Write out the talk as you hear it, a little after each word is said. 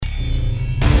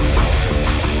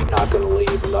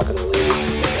not gonna leave.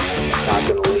 Not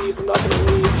gonna leave, I'm not gonna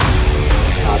leave.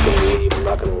 Not gonna leave, I'm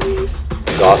not gonna leave.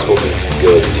 The gospel means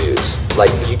good news. Like,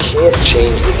 you can't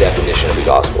change the definition of the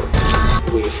gospel.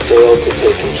 We failed to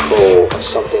take control of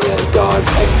something that God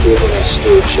had given us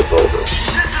stewardship over. This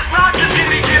is not just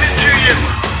gonna be given to you.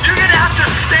 You're gonna have to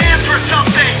stand for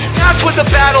something. That's what the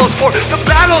battle is for. The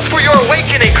battle is for your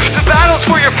awakening. The battle is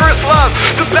for your first love.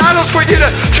 The battle is for you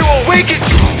to awaken.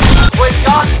 When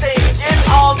God's saying, get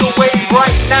on the wave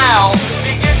right now,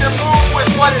 begin to move with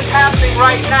what is happening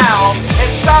right now,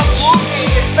 and stop looking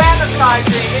and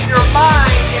fantasizing in your mind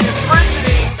and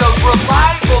imprisoning the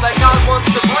revival that God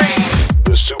wants to bring.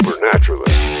 The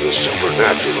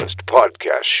Supernaturalist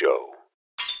Podcast Show.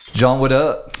 John, what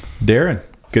up? Darren,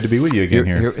 good to be with you again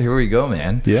here. Here we go,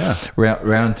 man. Yeah.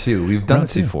 Round two. We've done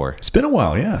this before. It's been a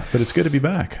while, yeah, but it's good to be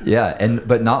back. Yeah,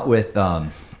 but not with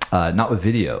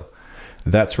video.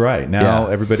 That's right. Now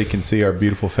everybody can see our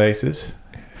beautiful faces.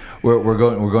 We're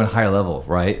going higher level,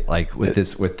 right? Like with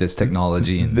this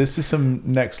technology. And this is some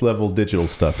next level digital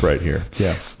stuff right here.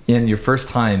 Yeah. And your first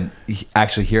time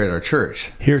actually here at our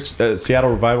church. Here at Seattle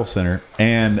Revival Center.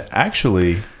 And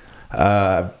actually,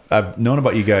 I've known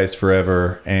about you guys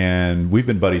forever, and we've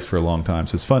been buddies for a long time.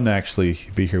 So it's fun to actually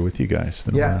be here with you guys.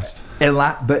 But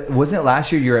wasn't it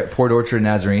last year you were at Port Orchard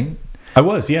Nazarene? I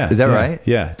was, yeah. Is that right?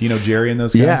 Yeah. Do you know Jerry and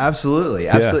those guys? Yeah, absolutely.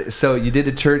 Yeah. So you did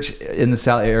a church in the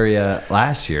Seattle area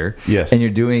last year. Yes. And you're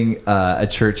doing a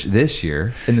church this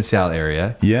year in the Seattle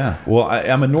area. Yeah. Well,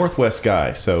 I'm a Northwest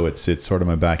guy, so it's sort of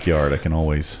my backyard. I can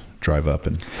always drive up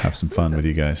and have some fun with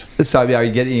you guys. So, are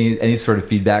you getting any sort of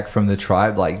feedback from the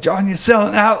tribe? Like, John, you're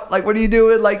selling out. Like, what are you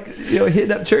doing? Like,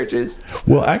 hitting up churches?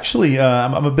 Well, actually,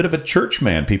 I'm a bit of a church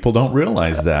man. People don't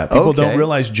realize that. People don't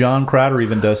realize John Crowder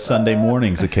even does Sunday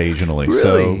mornings occasionally. Really?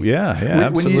 So, yeah,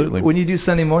 absolutely. When you do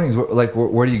Sunday mornings,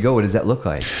 where do you go? What does that look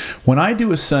like? When I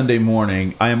do a Sunday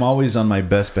morning, I am always on my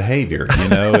best behavior.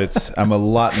 I'm a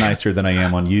lot nicer than I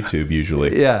am on YouTube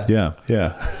usually. Yeah.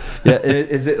 Yeah.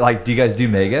 Is it like, do you guys do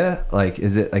mega? Like,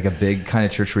 is it like a big kind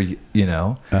of church where where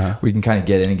you can kind of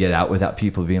get in and get out without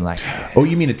people being like, oh,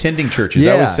 you mean attending churches?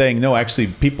 Yeah. I was saying, no, actually,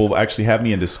 people actually have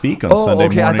me in to speak on Sunday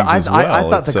mornings as well. I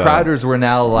thought the Crowders were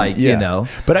now like,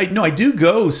 But I do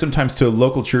go sometimes to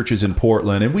local churches in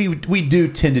Portland, and we do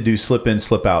tend to do slip in,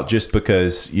 slip out just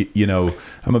because,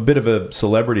 I'm a bit of a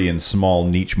celebrity in small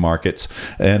niche markets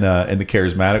and in the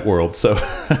charismatic world. So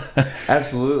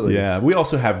absolutely. Yeah. We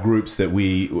also have groups that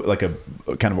we, like a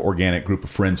kind of organic group of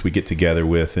friends we get together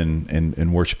with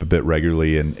and worship a bit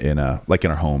regularly in like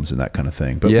in our homes and that kind of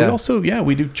thing. But we also,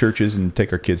 we do churches and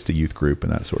take our kids to youth group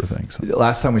and that sort of thing. So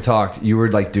last time we talked, you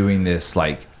were like doing this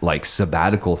like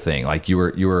sabbatical thing. Like you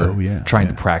were trying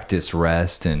to practice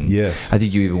rest. And yes, I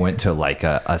think you even went to like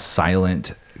a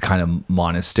silent kind of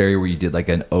monastery where you did like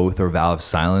an oath or vow of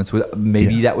silence.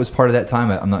 Maybe that was part of that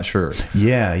time. I'm not sure.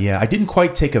 Yeah. I didn't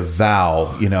quite take a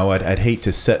vow. I'd hate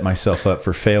to set myself up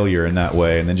for failure in that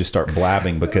way and then just start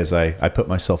blabbing because I put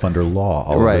myself under law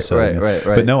all of a sudden. Right.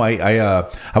 But no, I've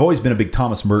always been a big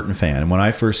Thomas Merton fan. And when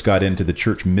I first got into the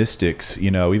church mystics,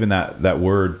 even that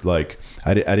word, like,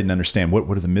 I didn't understand what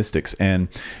are the mystics, and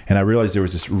I realized there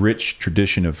was this rich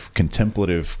tradition of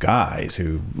contemplative guys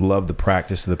who loved the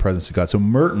practice of the presence of God. So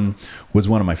Merton was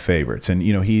one of my favorites, and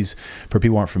he's, for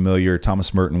people who aren't familiar,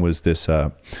 Thomas Merton was this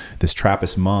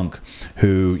Trappist monk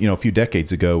who a few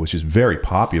decades ago was just very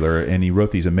popular, and he wrote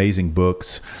these amazing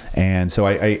books. And so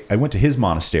I went to his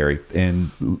monastery in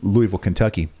Louisville,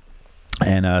 Kentucky.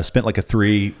 And spent like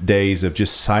 3 days of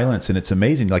just silence, and it's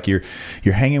amazing. Like you're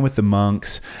hanging with the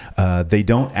monks. They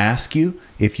don't ask you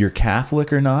if you're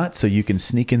Catholic or not, so you can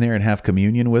sneak in there and have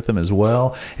communion with them as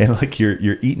well. And like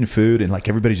you're eating food, and like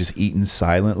everybody's just eating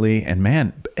silently. And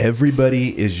man,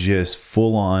 everybody is just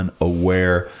full on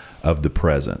aware of the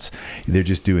presence. They're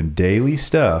just doing daily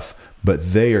stuff,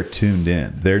 but they are tuned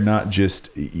in. They're not just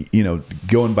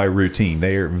going by routine.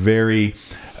 They are very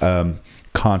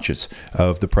conscious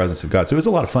of the presence of God. So it was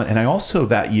a lot of fun. And I also,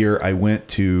 that year, I went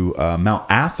to Mount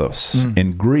Athos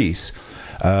in Greece,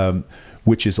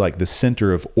 which is like the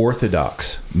center of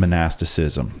Orthodox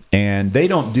monasticism. And they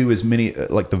don't do as many,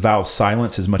 like the vow of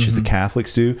silence as much as the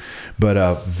Catholics do,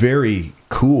 but very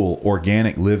cool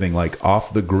organic living, like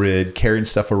off the grid, carrying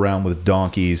stuff around with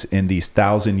donkeys in these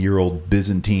 1,000-year-old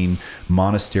Byzantine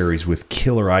monasteries with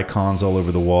killer icons all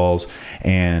over the walls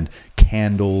and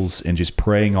candles, and just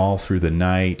praying all through the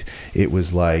night. It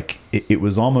was like, it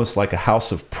was almost like a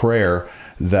house of prayer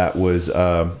that was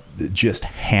just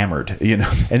hammered, you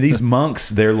know. And these monks,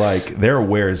 they're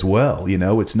aware as well, you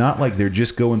know. It's not like they're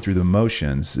just going through the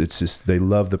motions. It's just they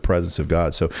love the presence of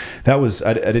God. So that was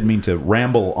I didn't mean to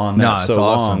ramble on that so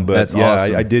long, but that's yeah,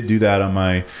 awesome. I did do that on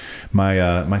my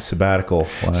sabbatical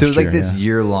last So it was like year, this yeah.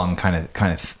 year-long kind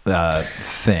of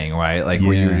thing, right? Like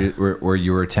where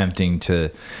you were attempting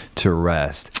to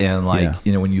rest, and like Yeah.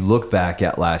 you know, when you look back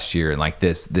at last year and like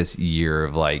this year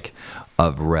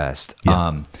of rest,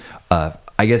 Yeah.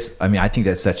 I think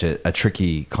that's such a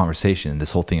tricky conversation,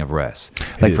 this whole thing of rest.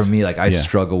 Like It for is. me, like I Yeah.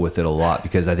 struggle with it a lot,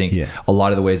 because I think Yeah. a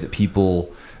lot of the ways that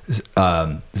people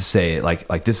say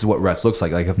like this is what rest looks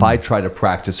like. Like if I try to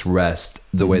practice rest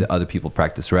the way that other people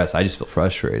practice rest, I just feel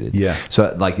frustrated. Yeah.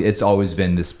 So like it's always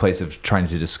been this place of trying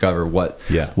to discover what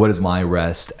is my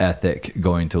rest ethic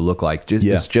going to look like.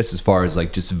 Just as far as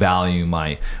like just value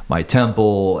my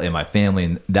temple and my family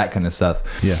and that kind of stuff.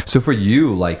 Yeah. So for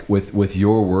you, like with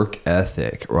your work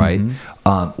ethic, right?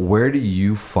 Where do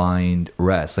you find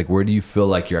rest? Like where do you feel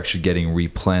like you're actually getting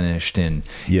replenished and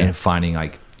finding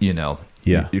like, you know,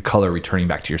 your color returning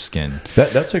back to your skin?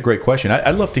 That's a great question.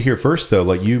 I'd love to hear first, though,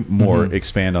 like you more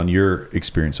expand on your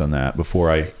experience on that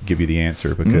before I give you the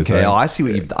answer. Because I see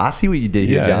what you did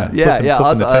here, John.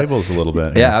 Flipping the tables a little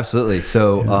bit. Yeah, absolutely.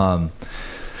 So,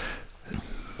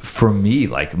 for me,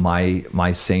 like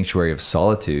my sanctuary of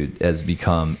solitude has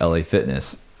become LA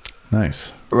Fitness.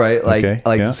 Nice. Right,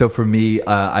 Okay, so for me,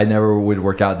 I never would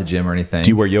work out at the gym or anything. Do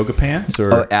you wear yoga pants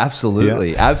or? Oh,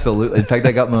 absolutely, absolutely. In fact,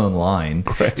 I got my own line.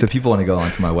 Great. So if people want to go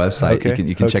onto my website, Okay,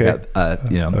 you can check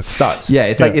out, Stotts. Yeah,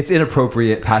 it's like it's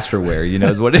inappropriate pastor wear. You know,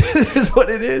 is what it is. What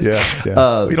it is.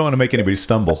 Yeah. We don't want to make anybody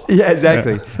stumble. Yeah,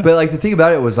 exactly. But like the thing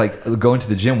about it was like going to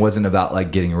the gym wasn't about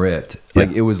like getting ripped.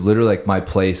 Like it was literally like my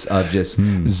place of just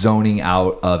zoning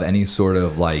out of any sort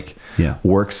of like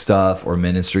work stuff or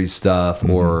ministry stuff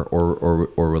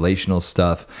or relational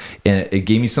stuff, and it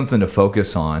gave me something to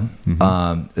focus on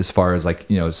as far as like,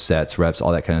 you know, sets, reps,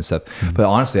 all that kind of stuff. But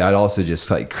honestly, I'd also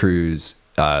just like cruise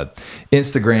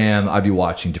Instagram. I'd be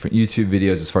watching different YouTube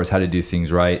videos as far as how to do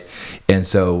things right, and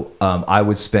so I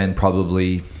would spend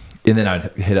probably, and then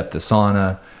I'd hit up the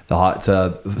sauna, the hot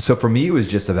tub. So for me, it was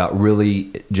just about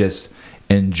really just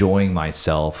enjoying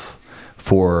myself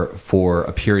for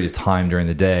a period of time during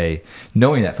the day,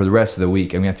 knowing that for the rest of the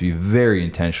week, I'm gonna have to be very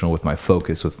intentional with my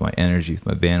focus, with my energy, with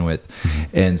my bandwidth.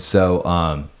 And so,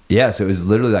 so it was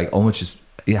literally like almost just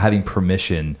having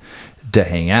permission to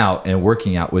hang out, and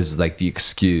working out was like the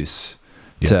excuse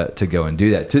to go and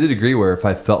do that, to the degree where if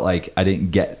I felt like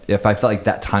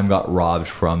that time got robbed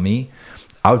from me,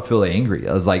 I would feel angry.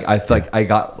 I was like, I feel like I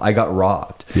got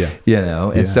robbed. Yeah. You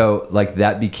know? And so like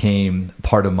that became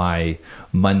part of my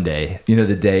Monday, you know,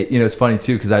 the day, you know, it's funny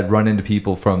too, because I'd run into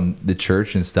people from the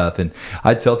church and stuff, and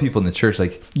I'd tell people in the church,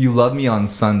 like, you love me on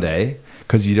Sunday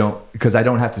because I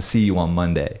don't have to see you on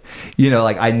Monday. You know,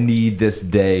 like I need this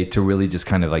day to really just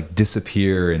kind of like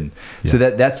disappear. And so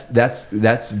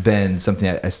that's been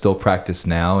something I still practice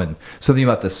now, and something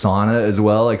about the sauna as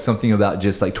well, like something about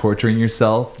just like torturing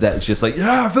yourself. That's just like,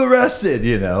 I feel rested,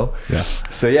 you know? Yeah.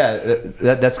 So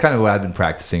that's kind of what I've been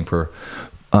practicing for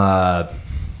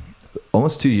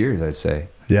almost 2 years, I'd say.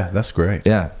 Yeah, that's great.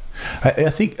 Yeah. I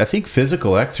think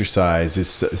physical exercise is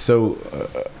so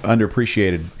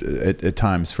underappreciated at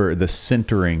times for the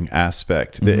centering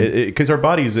aspect, because our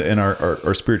bodies and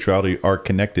our spirituality are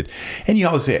connected. And you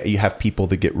have people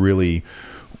that get really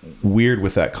weird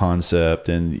with that concept,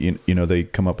 and you know they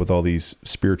come up with all these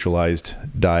spiritualized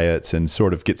diets and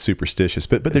sort of get superstitious,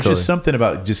 but there's just something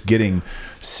about just getting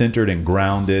centered and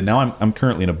grounded. Now I'm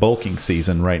currently in a bulking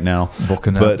season right now,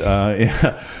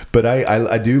 but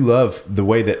I do love the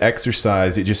way that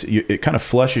exercise, it kind of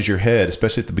flushes your head,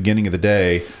 especially at the beginning of the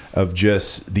day, of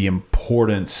just the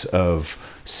importance of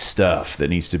stuff that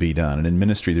needs to be done. And in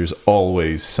ministry, there's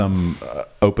always some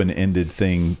open-ended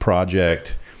thing,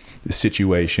 project,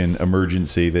 situation,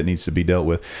 emergency that needs to be dealt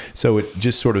with. So it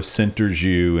just sort of centers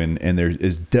you, and there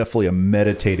is definitely a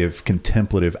meditative,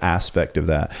 contemplative aspect of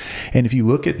that. And if you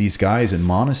look at these guys in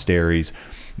monasteries,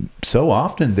 so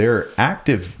often they're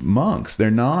active monks. They're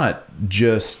not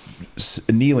just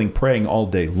kneeling, praying all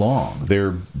day long.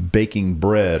 They're baking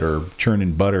bread or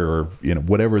churning butter, or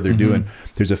whatever they're doing.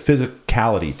 There's a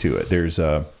physicality to it. There's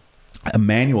a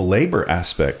manual labor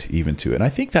aspect even to it. And I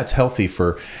think that's healthy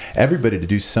for everybody to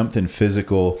do something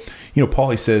physical.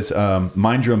 Pauly says,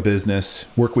 mind your own business,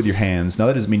 work with your hands. Now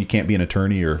that doesn't mean you can't be an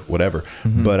attorney or whatever,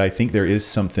 but I think there is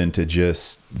something to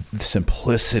just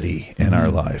simplicity in our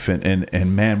life.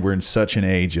 And man, we're in such an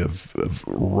age of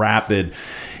rapid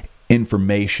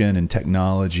information and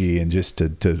technology, and just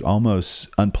to almost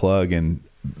unplug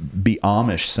be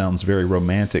Amish sounds very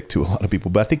romantic to a lot of people,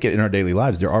 but I think in our daily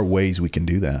lives there are ways we can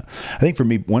do that. I think for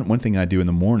me, one thing I do in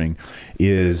the morning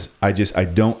is I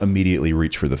don't immediately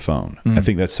reach for the phone. I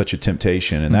think that's such a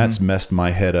temptation, and that's messed my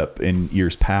head up in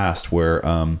years past, where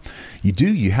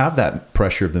you have that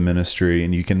pressure of the ministry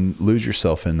and you can lose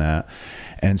yourself in that.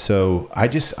 And so I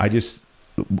just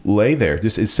lay there,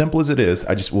 just as simple as it is.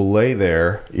 I just will lay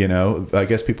there, I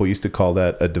guess people used to call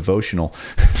that a devotional,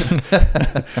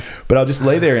 but I'll just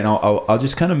lay there and I'll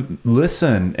just kind of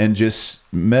listen and just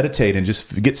meditate and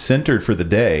just get centered for the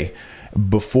day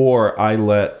before I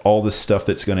let all the stuff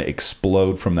that's going to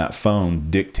explode from that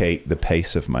phone dictate the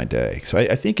pace of my day. So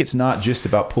I think it's not just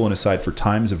about pulling aside for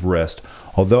times of rest,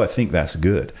 although I think that's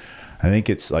good. I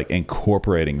think it's like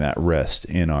incorporating that rest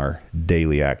in our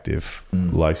daily active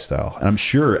lifestyle. And I'm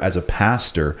sure as a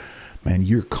pastor, man,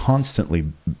 you're constantly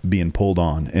being pulled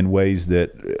on in ways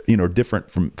that, are different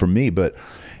from me. But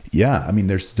yeah, I mean,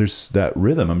 there's that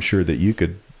rhythm I'm sure that you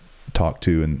could talk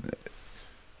to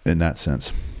in that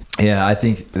sense. Yeah, I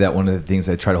think that one of the things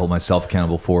I try to hold myself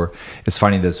accountable for is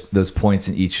finding those points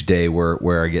in each day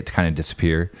where I get to kind of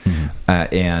disappear,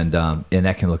 and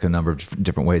that can look a number of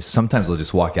different ways. Sometimes I'll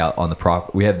just walk out on the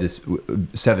property. We have this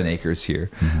 7 acres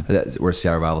here, that's where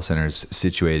Seattle Bible Center is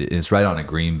situated, and it's right on a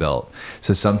green belt.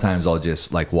 So sometimes I'll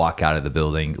just like walk out of the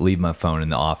building, leave my phone in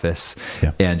the office,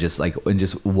 and just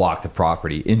walk the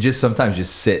property, and just sometimes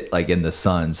just sit like in the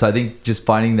sun. So I think just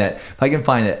finding that, if I can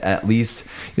find it, at least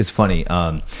it's funny.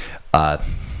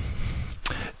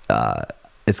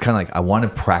 It's kind of like I want to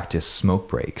practice smoke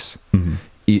breaks,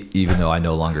 even though I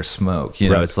no longer smoke.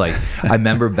 It's like I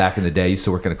remember back in the day I used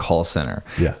to work in a call center,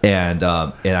 and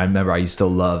I remember I used to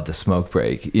love the smoke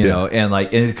break, and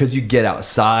because you get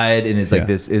outside and it's like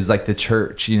this is like the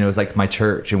church, it's like my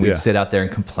church, and we'd sit out there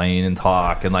and complain and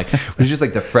talk, and like it was just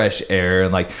like the fresh air,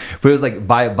 and like, but it was like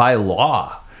by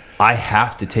law, I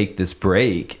have to take this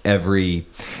break every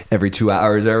 2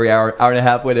 hours, every hour and a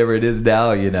half, whatever it is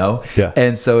now, Yeah.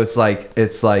 And so it's like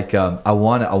I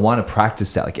want to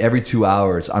practice that. Like every 2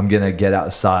 hours, I'm gonna get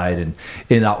outside and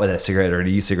not with a cigarette or an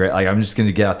e-cigarette. Like I'm just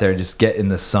gonna get out there and just get in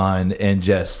the sun and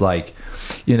just like,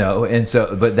 And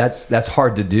so, but that's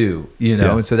hard to do,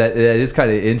 And so that is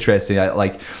kind of interesting. I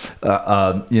like,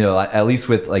 at least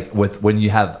with when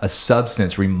you have a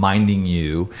substance reminding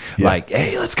you, like,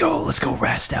 hey, let's go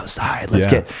rest outside. Let's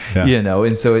get,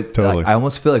 and so it, totally. I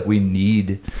almost feel like we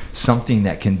need something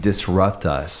that can disrupt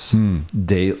us.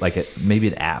 Maybe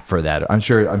an app for that. I'm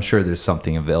sure there's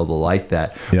something available like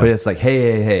that. But it's like,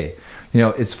 hey,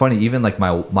 it's funny. Even like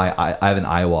I have an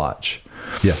iWatch.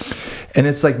 Yeah. And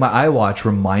it's like my iWatch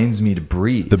reminds me to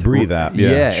breathe. The breathe app,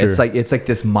 yeah. Sure. It's like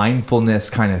this mindfulness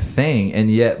kind of thing, and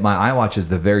yet my iWatch is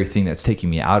the very thing that's taking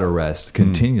me out of rest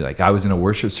continually. Like I was in a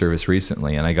worship service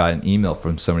recently, and I got an email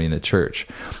from somebody in the church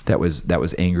that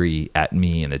was angry at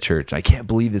me in the church. I can't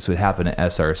believe this would happen at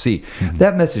SRC.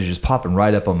 That message is popping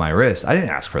right up on my wrist. I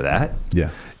didn't ask for that. Yeah.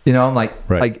 I'm like,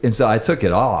 and so I took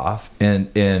it off,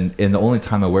 and the only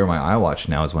time I wear my iWatch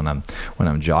now is when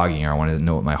I'm jogging, or I want to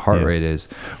know what my heart rate is.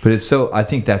 But it's so, I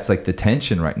think that's like the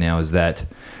tension right now is that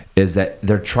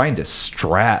they're trying to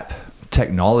strap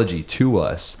technology to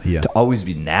us to always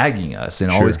be nagging us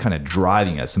and always kind of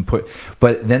driving us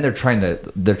but then they're trying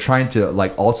to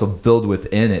like also build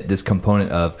within it this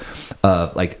component of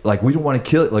like we don't want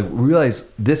to kill it, like realize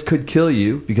this could kill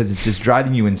you because it's just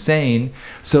driving you insane,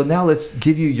 so now let's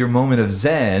give you your moment of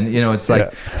zen. It's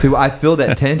like so I feel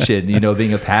that tension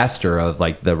being a pastor, of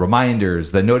like the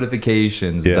reminders, the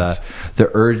notifications, the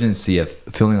urgency of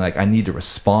feeling like I need to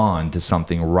respond to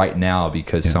something right now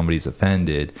because somebody's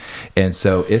offended. And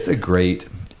so it's a great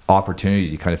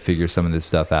opportunity to kind of figure some of this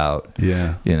stuff out.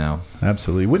 Yeah.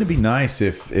 Absolutely. Wouldn't it be nice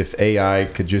if AI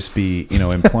could just be,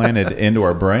 implanted into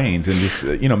our brains and just,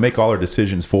 make all our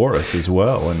decisions for us as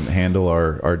well, and handle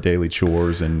our daily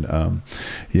chores and,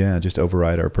 just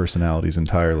override our personalities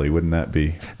entirely. Wouldn't that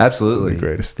be absolutely the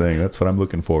greatest thing? That's what I'm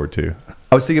looking forward to.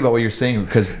 I was thinking about what you're saying,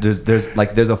 because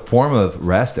there's a form of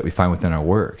rest that we find within our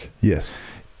work. Yes.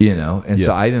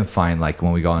 So I even find like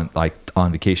when we go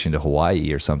on vacation to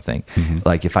Hawaii or something,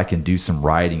 like if I can do some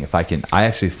writing, I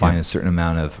actually find a certain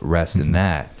amount of rest in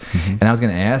that. And I was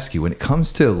going to ask you, when it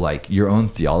comes to like your own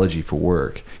theology for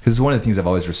work, because one of the things I've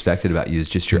always respected about you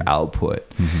is just your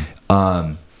output.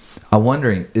 I'm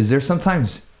wondering, is there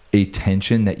sometimes a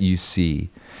tension that you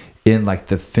see in like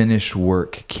the finished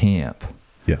work camp?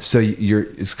 Yeah. So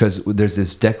because there's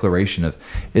this declaration of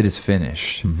it is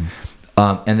finished.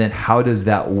 And then how does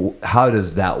that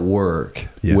work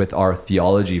with our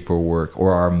theology for work,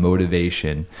 or our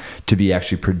motivation to be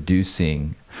actually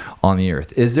producing on the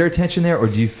earth. Is there a tension there, or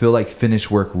do you feel like finished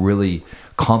work really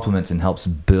complements and helps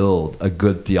build a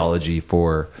good theology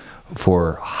for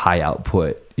high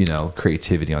output,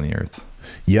 creativity on the earth?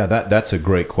 Yeah, that's a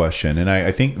great question, and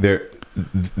I think there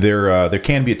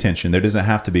can be a tension. There doesn't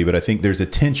have to be, but I think there's a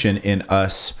tension in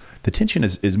us. The tension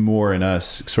is more in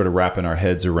us sort of wrapping our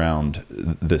heads around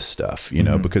this stuff,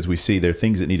 because we see there are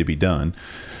things that need to be done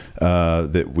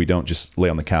that we don't just lay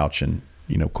on the couch and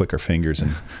click our fingers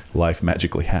and life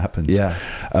magically happens. Yeah.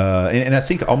 And I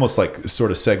think almost like sort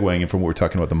of segueing in from what we're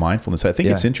talking about, the mindfulness, I think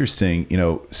it's interesting,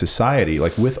 society,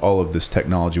 like with all of this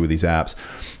technology, with these apps,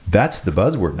 that's the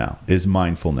buzzword now, is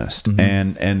mindfulness.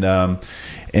 And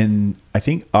I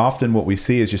think often what we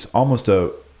see is just almost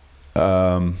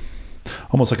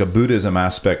like a Buddhism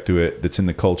aspect to it that's in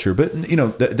the culture, but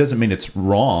that doesn't mean it's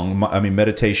wrong. I mean,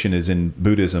 meditation is in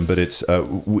Buddhism, but it's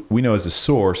we know as the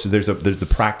source. There's the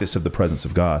practice of the presence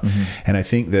of God, and I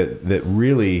think that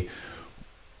really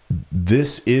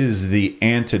this is the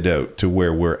antidote to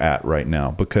where we're at right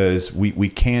now, because we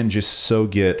can just so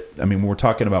get. I mean, when we're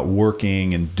talking about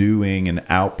working and doing and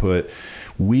output,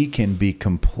 we can be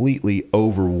completely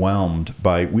overwhelmed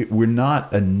by. We're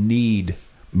not a need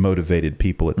motivated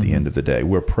people at the end of the day.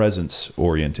 We're person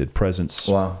oriented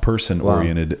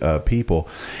people.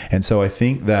 And so I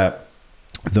think that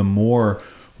the more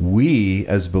we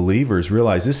as believers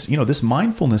realize this, this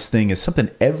mindfulness thing is something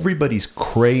everybody's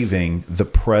craving, the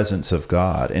presence of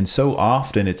God. And so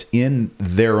often it's in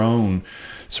their own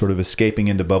sort of escaping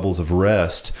into bubbles of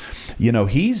rest.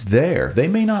 He's there. They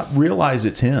may not realize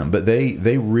it's him, but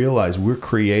they realize we're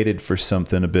created for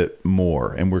something a bit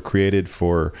more, and we're created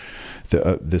for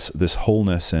this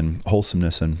wholeness and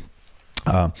wholesomeness. And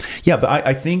but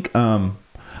I think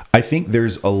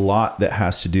there's a lot that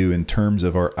has to do in terms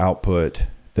of our output.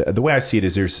 The way I see it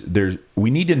is we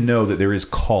need to know that there is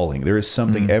calling. There is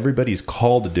something. Everybody's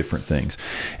called to different things,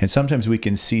 and sometimes we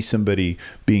can see somebody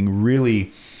being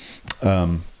really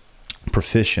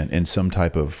proficient in some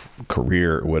type of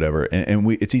career or whatever,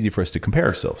 and it's easy for us to compare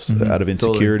ourselves out of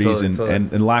insecurities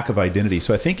and lack of identity.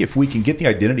 So I think if we can get the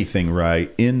identity thing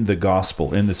right in the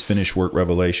gospel, in this finished work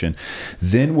revelation,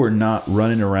 then we're not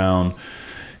running around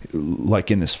like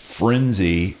in this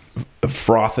frenzy,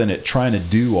 frothing at trying to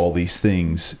do all these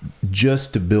things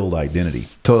just to build identity.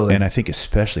 Totally. And I think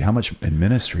especially how much in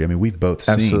ministry, I mean, we've both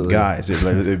seen guys,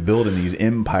 they're building these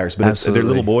empires, but they're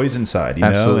little boys inside,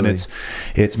 know? And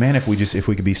it's man, if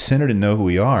we could be centered and know who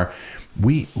we are,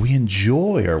 we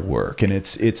enjoy our work, and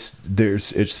it's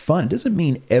fun. It doesn't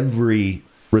mean every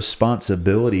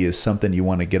responsibility is something you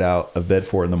want to get out of bed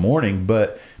for in the morning,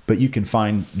 but you can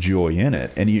find joy in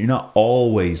it, and you're not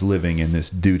always living in this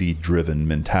duty-driven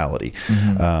mentality.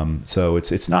 So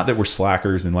it's not that we're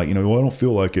slackers and like, I don't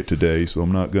feel like it today, so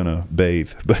I'm not gonna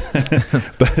bathe.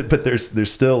 But there's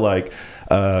still like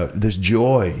there's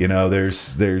joy.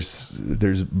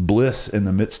 There's bliss in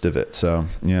the midst of it. So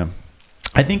yeah,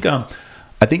 I think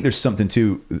there's something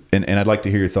too, and I'd like to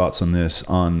hear your thoughts on this,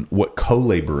 on what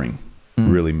co-laboring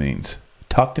really means.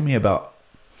 Talk to me about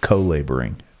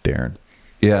co-laboring, Darren.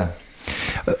 Yeah,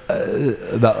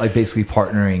 about like basically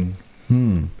partnering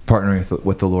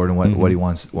with the Lord and what He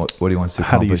wants, what He wants to accomplish.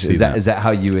 How do you see that? Is that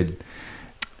how you would?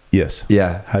 Yes.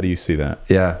 Yeah. How do you see that?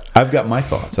 Yeah. I've got my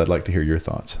thoughts. I'd like to hear your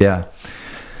thoughts. Yeah.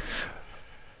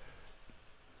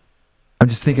 I'm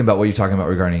just thinking about what you're talking about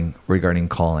regarding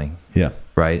calling. Yeah.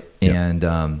 Right.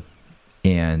 Yeah.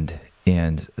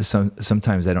 And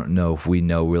sometimes I don't know if we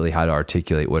know really how to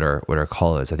articulate what our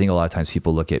call is. I think a lot of times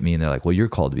people look at me and they're like, "Well, you're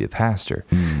called to be a pastor."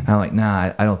 And I'm like,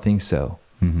 "Nah, I don't think so."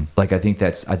 Like I think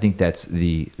that's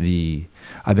the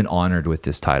I've been honored with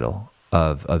this title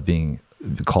of being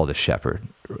called a shepherd.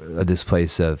 This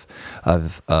place of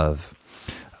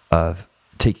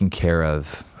taking care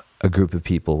of a group of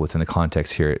people within the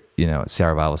context here at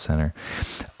Sierra Revival Center.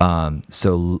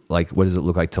 So like, what does it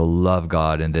look like to love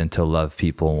God and then to love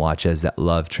people and watch as that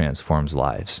love transforms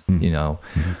lives,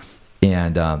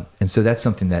 And so that's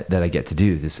something that I get to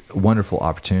do, this wonderful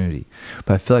opportunity.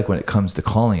 But I feel like when it comes to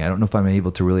calling, I don't know if I'm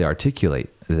able to really articulate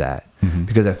that,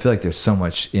 because I feel like there's so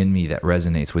much in me that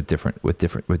resonates with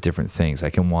different things.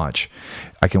 I can watch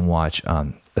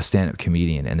a stand-up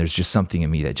comedian, and there's just something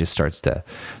in me that just starts to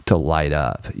light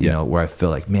up, where I feel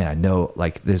like, man, I know,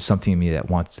 like there's something in me that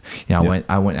wants, I went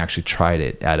and actually tried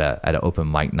it at an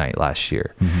open mic night last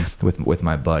year with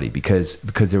my buddy, because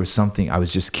there was something, I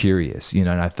was just curious, and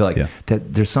I feel like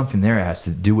that there's something there that has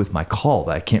to do with my call,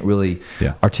 but I can't really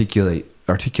articulate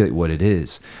what it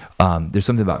is. There's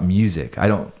something about music. I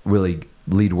don't really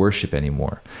lead worship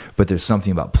anymore, but there's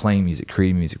something about playing music,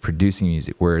 creating music, producing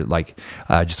music, where like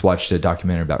I just watched a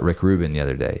documentary about Rick Rubin the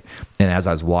other day, and as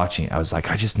I was watching it, I was like,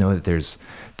 I just know that there's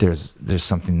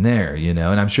something there, you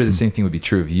know. And I'm sure the same thing would be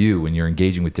true of you when you're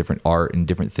engaging with different art and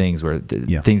different things, where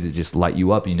things that just light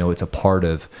you up, you know, it's a part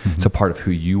of it's a part of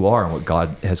who you are and what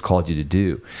God has called you to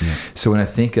do. So when I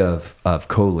think of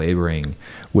co-laboring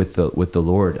with the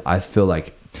Lord, I feel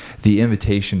like the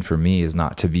invitation for me is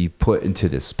not to be put into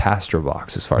this pastor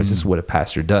box as far as this is what a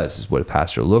pastor does, this is what a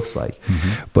pastor looks like.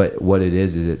 But what it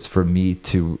is it's for me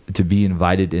to be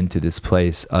invited into this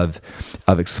place of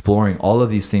exploring all of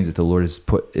these things that the Lord has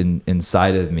put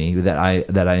inside of me that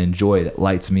I enjoy, that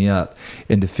lights me up,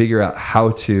 and to figure out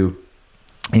how to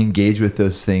engage with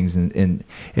those things in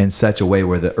such a way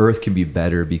where the earth can be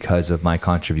better because of my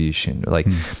contribution. Like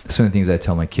that's one of the things I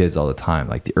tell my kids all the time,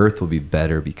 like the earth will be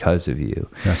better because of you.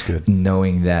 That's good.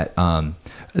 Knowing that and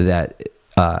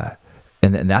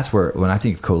that's where, when I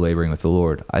think of co-laboring with the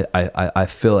Lord, I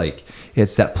feel like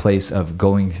it's that place of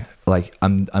going, like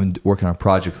I'm working on a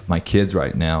project with my kids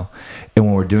right now, and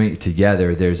when we're doing it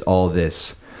together, there's all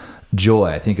this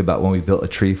joy. I think about when we built a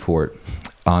tree fort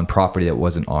on property that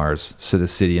wasn't ours, so the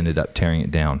city ended up tearing it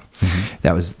down.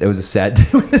 That was a sad,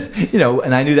 you know,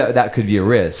 and I knew that could be a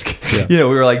risk. You know,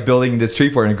 we were like building this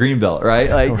tree fort in a green belt,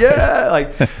 right?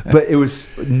 Like but it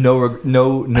was no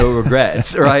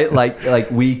regrets, right? Like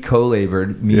we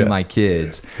co-labored, me and my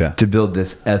kids, to build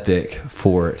this epic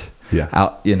fort.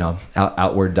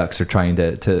 Outward ducks are trying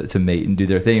to mate and do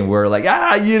their thing, and we're like,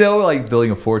 you know, like building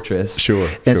a fortress. So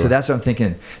that's what I'm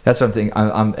thinking.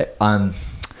 I'm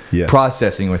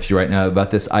processing with you right now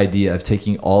about this idea of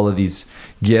taking all of these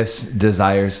gifts,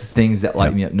 desires, things that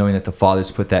light me up, knowing that the Father's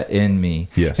put that in me,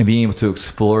 and being able to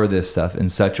explore this stuff in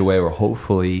such a way where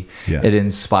hopefully it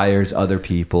inspires other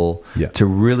people to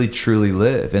really truly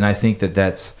live. And I think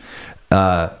that's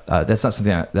not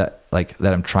something that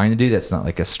I'm trying to do. That's not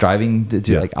like a striving to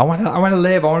do. Like I want to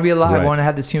live. I want to be alive. I want to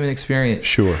have this human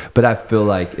experience. But I feel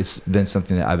like it's been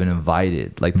something that I've been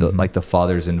invited. Like the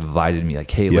Father's invited me.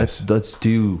 Like, hey, let's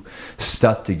do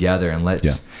stuff together, and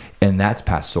and that's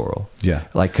pastoral.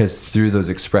 Like, because through those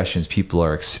expressions, people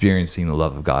are experiencing the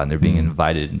love of God, and they're being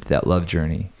invited into that love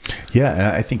journey. And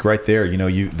I think right there, you know,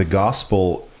 the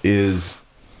gospel is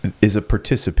a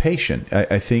participation.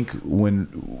 I think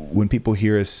when people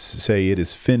hear us say it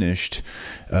is finished,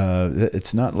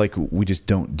 it's not like we just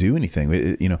don't do anything.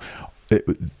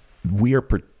 We are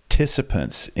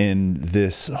participants in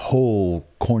this whole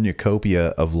cornucopia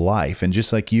of life, and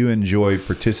just like you enjoy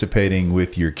participating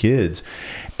with your kids,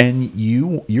 and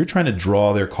you're trying to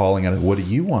draw their calling out of what do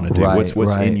you want to do,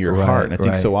 what's in your heart. And I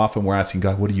think so often we're asking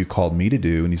God, what do you called me to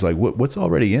do? And he's like, what's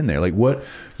already in there? Like, what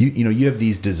you have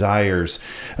these desires.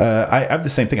 I have the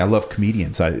same thing. I love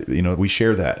comedians. We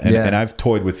share that, and I've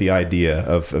toyed with the idea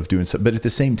of doing so, but at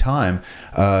the same time,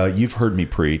 you've heard me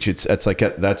preach. It's like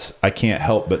I can't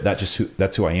help but that's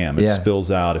who I am. It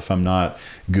spills out. If I'm not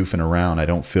goofing around, I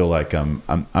don't feel like I'm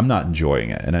not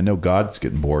enjoying it. And I know God's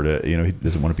getting bored. He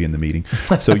doesn't want to be in the meeting.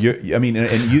 So you're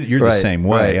the same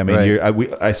way. I mean,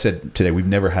 I said today, we've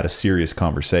never had a serious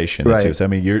conversation. So I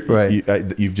mean,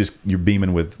 you're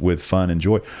beaming with fun and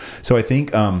joy. So I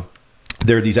think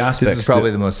there are these aspects. This is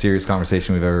probably the most serious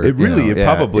conversation we've ever. It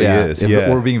probably is.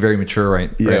 We're being very mature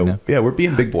right now. Yeah, we're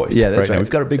being big boys. Right now. We've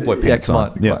got our big boy pants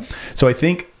on. So I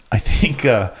think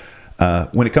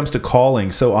when it comes to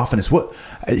calling, so often it's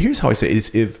here's how I say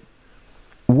it is: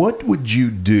 what would you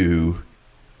do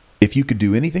if you could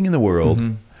do anything in the world,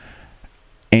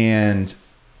 and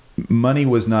money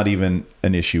was not even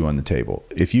an issue on the table?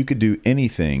 If you could do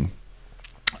anything,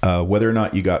 whether or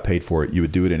not you got paid for it, you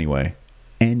would do it anyway,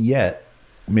 and yet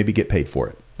maybe get paid for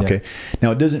it. Okay.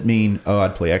 Now it doesn't mean,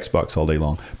 I'd play Xbox all day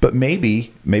long, but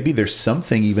maybe there's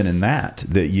something even in that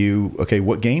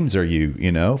what games are you,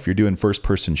 if you're doing first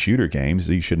person shooter games,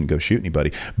 you shouldn't go shoot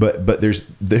anybody, but there's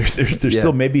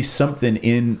still maybe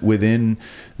something within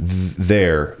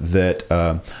there that,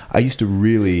 I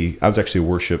was actually a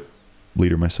worship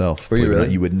leader myself. Were you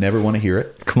really? You would never want to hear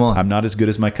it. Come on. I'm not as good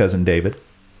as my cousin David.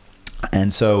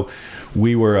 And so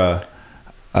we were,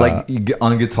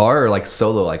 on guitar or like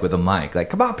solo, like with a mic, like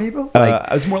come on people.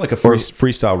 I was more like a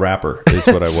freestyle rapper is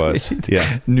what I was.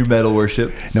 New metal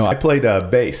worship. No, I played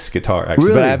bass guitar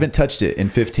actually, but I haven't touched it in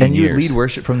 15 years. And you would lead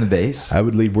worship from the bass? I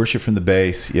would lead worship from the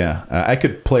bass. I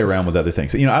could play around with other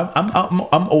things.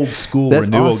 I'm old school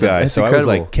renewal guy. That's so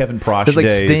incredible. I was like Kevin Prosh it's like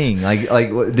days. Sting, like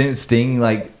didn't Sting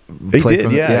like He play did,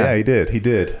 from, yeah, he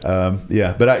did.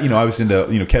 But I was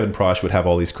into, Kevin Prosh would have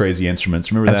all these crazy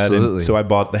instruments. Remember that? Absolutely. And so I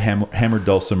bought the hammered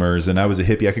dulcimers, and I was a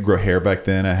hippie. I could grow hair back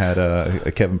then. I had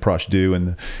a Kevin Prosh do,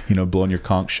 and blowing your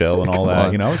conch shell and all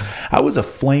that. I was a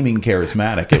flaming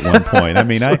charismatic at one point. I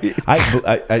mean,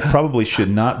 I probably should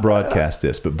not broadcast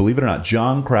this, but believe it or not,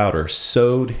 John Crowder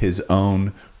sewed his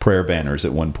own prayer banners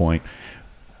at one point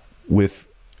with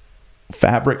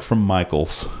fabric from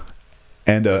Michaels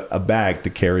and a bag to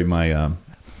carry my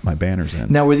my banners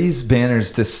in. Now, were these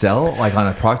banners to sell, like on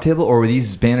a product table, or were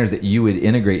these banners that you would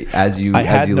integrate as you? I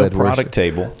had no led product worship?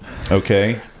 table.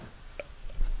 Okay.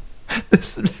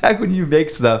 This is back when you make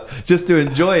stuff just to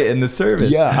enjoy it in the service.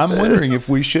 Yeah, I'm wondering if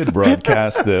we should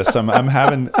broadcast this. I'm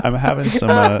having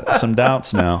some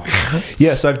doubts now.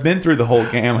 Yes, I've been through the whole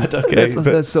gamut. Okay,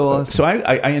 that's so awesome. So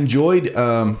I enjoyed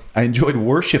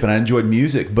worship and I enjoyed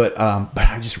music, but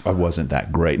I wasn't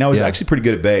that great. Now I was actually pretty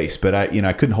good at bass, but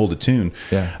I couldn't hold a tune.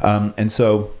 Yeah. And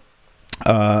so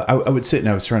I would sit and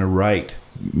I was trying to write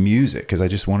music because I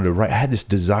just wanted to write. I had this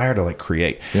desire to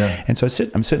create. Yeah. And so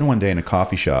I'm sitting one day in a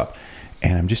coffee shop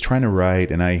and I'm just trying to write,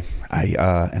 and I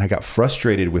got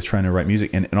frustrated with trying to write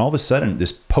music, and all of a sudden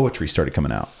this poetry started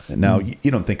coming out. Now you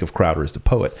don't think of Crowder as the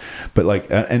poet, but but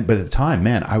at the time,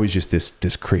 man, I was just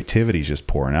this creativity just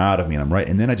pouring out of me, and I'm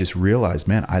writing, and then I just realized,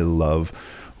 man, I love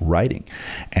writing.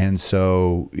 And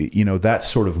so that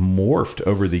sort of morphed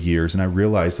over the years, and I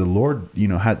realized the Lord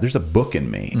there's a book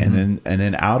in me. And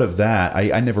then out of that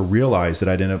I never realized that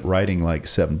I'd end up writing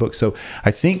 7 books. So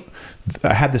I think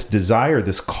I had this desire,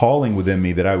 this calling within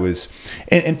me that I was,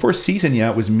 and for a season,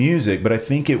 it was music, but I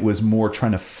think it was more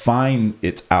trying to find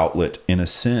its outlet in a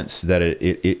sense that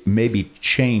it maybe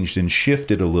changed and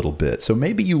shifted a little bit. So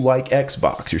maybe you like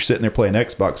Xbox, you're sitting there playing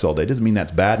Xbox all day. It doesn't mean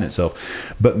that's bad in itself,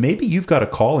 but maybe you've got a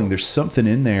calling. There's something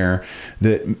in there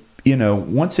that,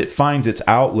 once it finds its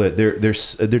outlet,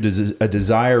 there's a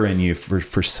desire in you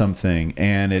for something,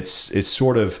 and it's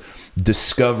sort of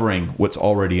discovering what's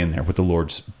already in there, what the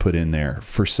Lord's put in there.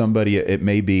 For somebody, it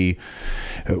may be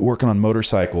working on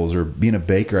motorcycles or being a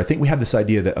baker. I think we have this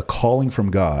idea that a calling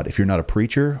from God, if you're not a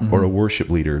preacher or a worship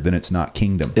leader, then it's not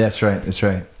kingdom. That's right. That's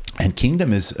right. And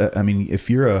kingdom is, if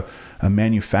you're a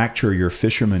manufacturer, you're a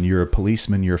fisherman, you're a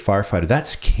policeman, you're a firefighter,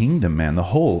 that's kingdom, man.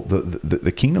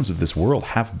 The kingdoms of this world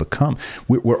have become,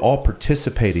 we're all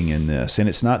participating in this. And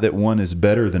it's not that one is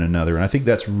better than another. And I think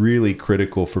that's really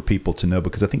critical for people to know,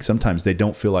 because I think sometimes they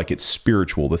don't feel like it's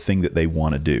spiritual, the thing that they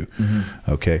want to do.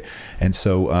 Okay. And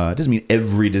so it doesn't mean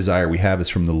every desire we have is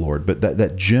from the Lord, but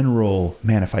that general,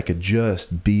 man, if I could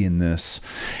just be in this.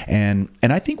 And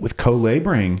I think with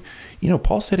co-laboring,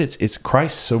 Paul said it's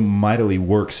Christ so mightily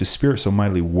works, his Spirit so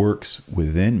mightily works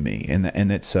within me,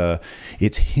 and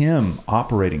it's him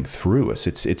operating through us.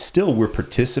 It's still, we're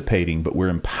participating, but we're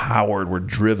empowered, we're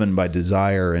driven by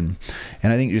desire, and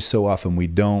I think just so often we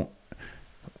don't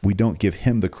give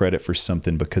him the credit for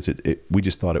something because we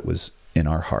just thought it was in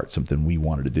our heart, something we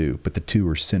wanted to do, but the two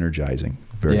are synergizing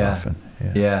very often.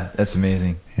 Yeah, that's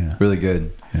amazing. Yeah. Really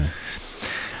good. Yeah.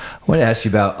 I want to ask you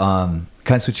about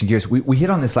kind of switching gears. We hit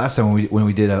on this last time when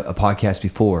we did a podcast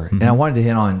before, and I wanted to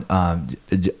hit on kind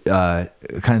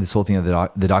of this whole thing of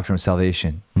the doctrine of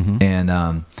salvation, and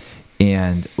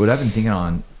what I've been thinking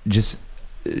on just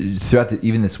throughout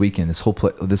even this weekend, this whole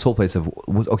place of,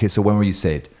 okay, so when were you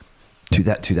saved?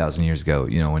 2,000 years ago,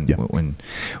 when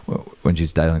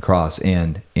Jesus died on the cross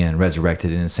and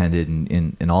resurrected and ascended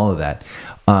and all of that,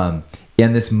 and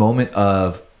this moment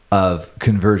of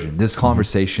conversion, this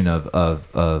conversation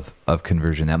of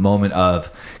conversion, that moment of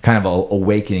kind of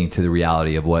awakening to the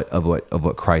reality of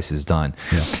what Christ has done.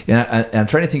 Yeah. And I'm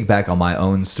trying to think back on my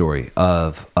own story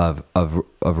of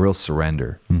real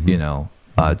surrender,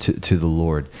 to the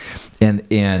Lord.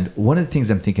 And one of the things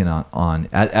I'm thinking on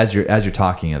as you're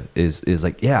talking of is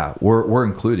like, yeah, we're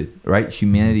included, right?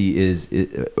 Humanity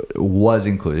was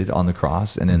included on the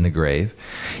cross and in the grave,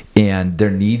 and there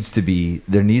needs to be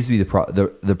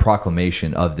the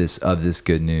proclamation of this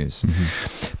good news.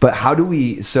 But how do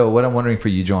we? So what I'm wondering for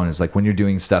you, John, is like when you're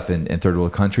doing stuff in third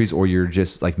world countries, or you're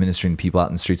just like ministering to people out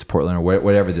in the streets of Portland, or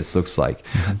whatever this looks like,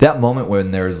 that moment when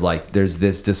there's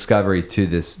this discovery to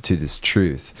this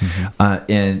truth,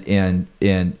 and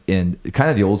kind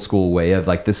of the old school way of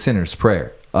like the sinner's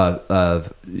prayer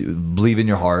of believe in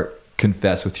your heart,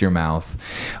 confess with your mouth.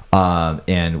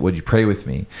 And would you pray with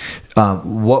me?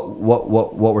 What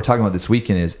we're talking about this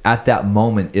weekend is at that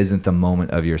moment isn't the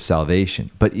moment of your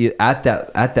salvation, but at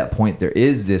that point there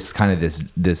is this kind of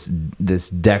this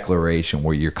declaration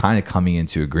where you're kind of coming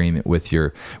into agreement with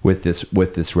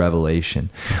this revelation,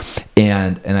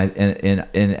 and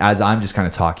as I'm just kind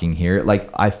of talking here, like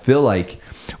I feel like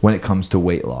when it comes to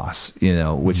weight loss,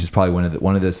 which is probably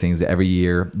one of those things that every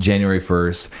year, January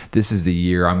 1st, this is the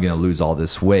year I'm going to lose all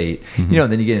this weight. Then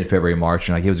you get into February, March,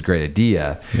 and like it was a great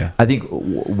idea. Yeah. I think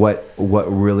what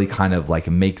really kind of like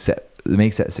makes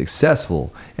that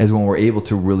successful is when we're able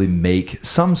to really make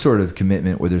some sort of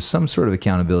commitment where there's some sort of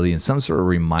accountability and some sort of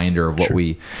reminder of what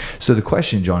Sure. So the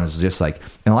question, John, is just like,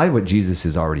 in light of what Jesus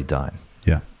has already done,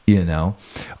 Yeah.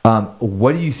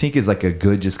 What do you think is like a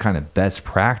good, just kind of best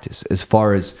practice as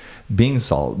far as being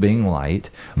salt, being light,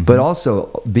 but also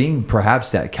being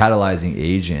perhaps that catalyzing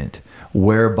agent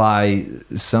whereby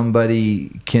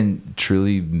somebody can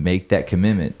truly make that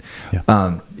commitment?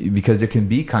 Yeah. Because there can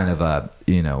be kind of a,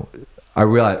 I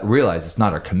realize it's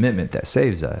not our commitment that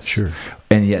saves us. Sure.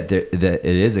 And yet that it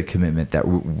is a commitment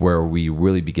where we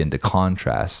really begin to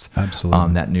contrast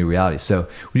Absolutely. that new reality. So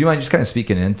would you mind just kind of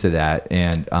speaking into that?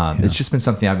 And it's just been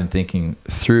something I've been thinking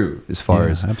through as far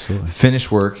as absolutely.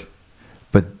 finished work,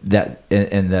 but that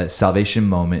and the salvation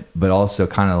moment, but also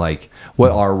kind of like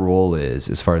what our role is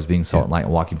as far as being salt and light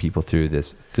and walking people through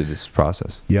this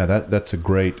process. Yeah, that's a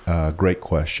great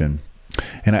question.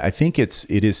 And I think it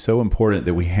is so important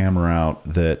that we hammer out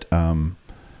that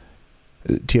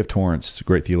T.F. Torrance, the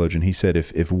great theologian, he said,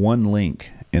 if one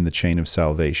link in the chain of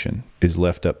salvation is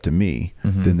left up to me,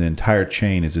 then the entire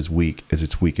chain is as weak as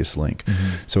its weakest link.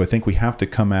 So I think we have to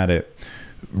come at it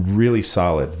really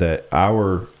solid that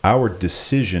our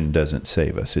decision doesn't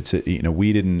save us. It's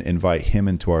we didn't invite him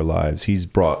into our lives. He's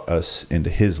brought us into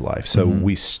his life. So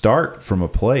we start from a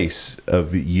place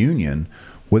of union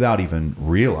without even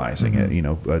realizing it.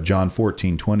 John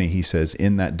 14:20, he says,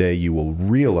 "In that day you will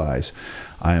realize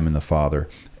I am in the Father,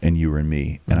 and you are in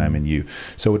me, and I'm in you."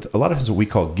 So a lot of times what we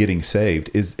call getting saved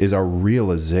is our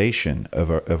realization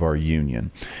of our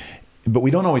union. But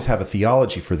we don't always have a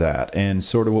theology for that. And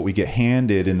sort of what we get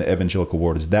handed in the evangelical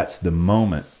world is that's the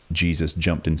moment Jesus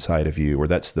jumped inside of you, or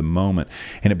that's the moment.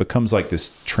 And it becomes like this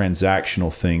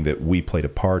transactional thing that we played a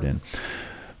part in.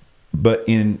 But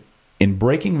in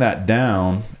breaking that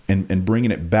down and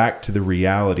bringing it back to the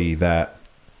reality that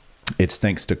it's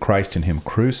thanks to Christ and him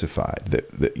crucified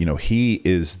that he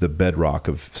is the bedrock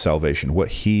of salvation. What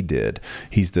he did,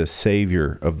 he's the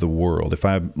savior of the world. If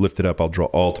I lift it up, I'll draw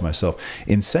all to myself.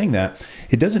 In saying that,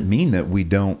 it doesn't mean that we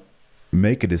don't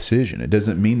make a decision. It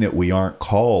doesn't mean that we aren't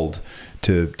called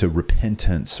to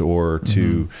repentance or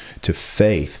to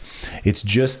faith. It's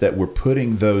just that we're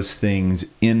putting those things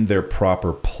in their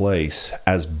proper place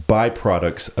as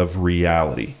byproducts of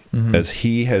reality, as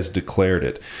he has declared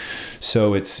it.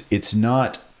 So it's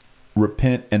not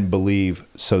repent and believe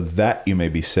so that you may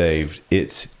be saved.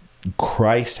 It's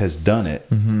Christ has done it.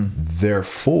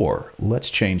 Therefore, let's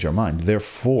change our mind.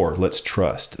 Therefore, let's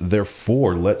trust.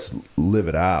 Therefore, let's live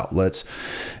it out.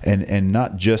 And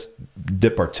not just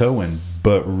dip our toe in,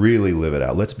 but really live it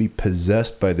out. Let's be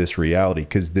possessed by this reality,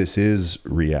 because this is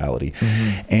reality.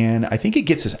 And I think it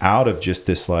gets us out of just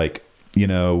this like,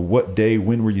 what day,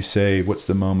 when were you saved? What's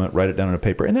the moment? Write it down on a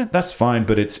paper. And that's fine,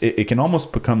 but it can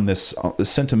almost become this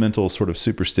sentimental sort of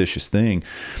superstitious thing,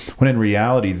 when in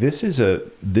reality, this is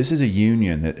a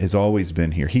union that has always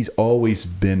been here. He's always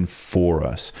been for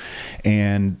us.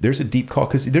 And there's a deep call,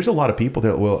 because there's a lot of people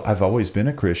that, well, I've always been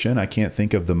a Christian. I can't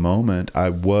think of the moment I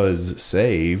was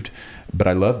saved, but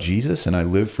I love Jesus and I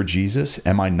live for Jesus.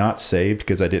 Am I not saved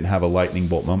because I didn't have a lightning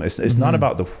bolt moment? It's not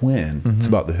about the when, it's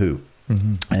about the who.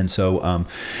 And so,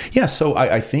 so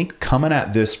I think coming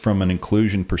at this from an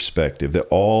inclusion perspective, that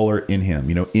all are in him.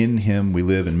 In him we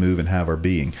live and move and have our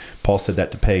being. Paul said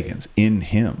that to pagans. In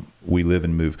him we live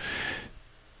and move.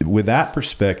 With that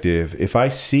perspective, if I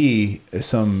see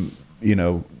some,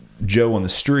 Joe on the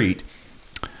street,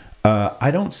 I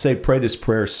don't say pray this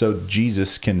prayer so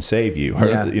Jesus can save you.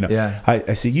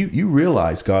 I say you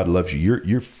realize God loves you.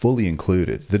 You're fully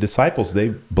included. The disciples, they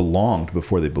belonged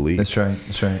before they believed. That's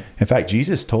right. In fact,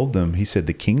 Jesus told them, he said,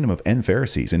 the kingdom of, and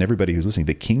Pharisees and everybody who's listening,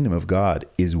 the kingdom of God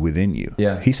is within you.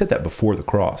 Yeah. He said that before the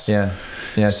cross. Yeah.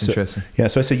 It's interesting. Yeah.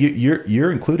 So I say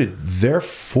you're included.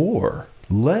 Therefore,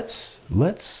 let's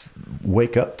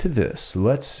wake up to this.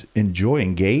 Let's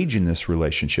engage in this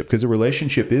relationship, because the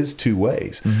relationship is two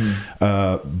ways.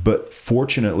 But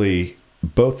fortunately,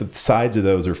 both sides of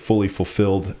those are fully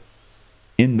fulfilled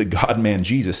in the God-man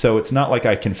Jesus. So it's not like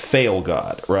I can fail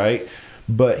God, right?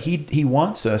 But he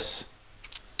wants us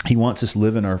He wants us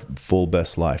living our full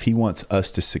best life. He wants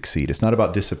us to succeed. It's not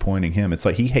about disappointing him. It's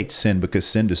like he hates sin because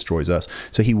sin destroys us.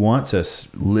 So he wants us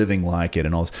living like it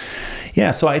and all this. Yeah,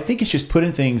 so I think it's just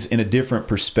putting things in a different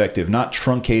perspective, not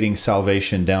truncating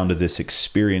salvation down to this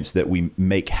experience that we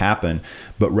make happen,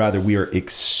 but rather we are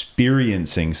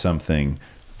experiencing something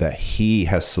that he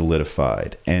has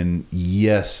solidified. And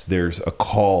yes, there's a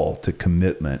call to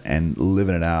commitment and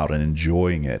living it out and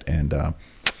enjoying it. And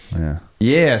yeah.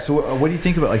 Yeah. So what do you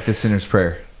think about like the sinner's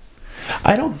prayer?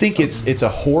 I don't think it's a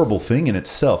horrible thing in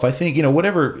itself. I think,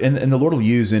 whatever, and the Lord will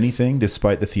use anything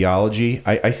despite the theology.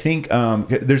 I think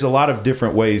there's a lot of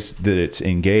different ways that it's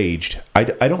engaged. I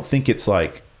don't think it's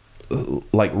like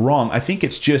wrong. I think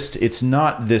it's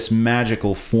not this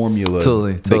magical formula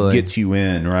that gets you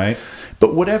in, right?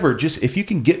 But whatever, just if you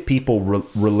can get people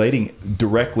relating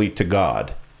directly to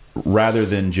God rather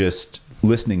than just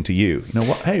listening to you,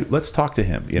 what? Hey, let's talk to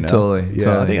him. Totally.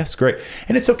 I think that's great,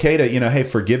 and it's okay to hey,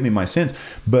 forgive me my sins.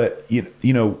 But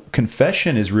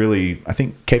confession is really, I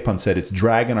think Capon said, it's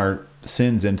dragging our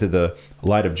sins into the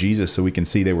light of Jesus so we can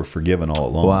see they were forgiven all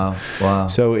along. Wow.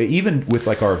 So even with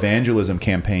like our evangelism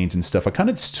campaigns and stuff, I kind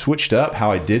of switched up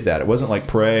how I did that. It wasn't like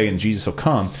pray and Jesus will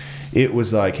come. It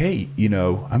was like, hey,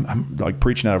 I'm like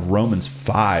preaching out of Romans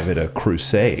 5 at a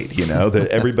crusade, that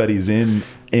everybody's in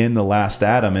the last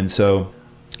Adam. And so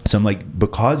I'm like,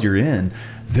 because you're in,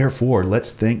 therefore,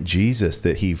 let's thank Jesus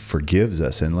that he forgives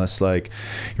us, and let's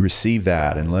receive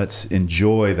that, and let's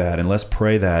enjoy that, and let's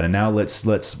pray that, and now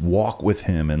let's walk with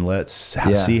him, and let's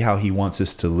see how he wants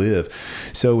us to live.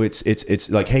 So it's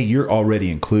like, hey, you're already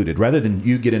included. Rather than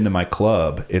you get into my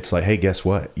club, it's like, hey, guess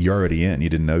what? You're already in. You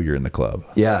didn't know you're in the club.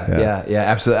 Yeah,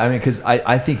 absolutely. I mean, because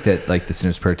I think that like the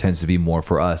sinner's prayer tends to be more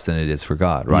for us than it is for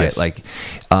God, right? Yes. Like,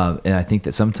 and I think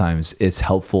that sometimes it's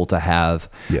helpful to have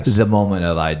the moment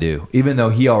of I do, even though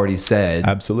he already said,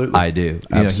 absolutely, I do.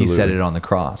 He said it on the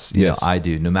cross. I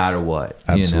do, no matter what.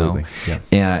 Absolutely. Yeah.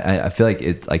 And I feel like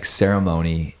it, like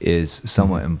ceremony is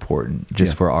somewhat important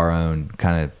just for our own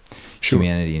kind of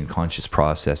humanity and conscious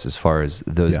process, as far as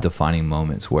those defining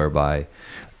moments whereby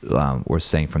we're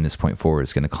saying from this point forward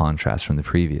it's going to contrast from the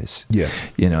previous. Yes.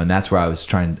 And that's where I was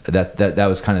trying. That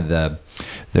was kind of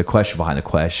the question behind the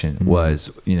question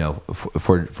was,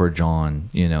 for John,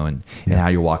 and how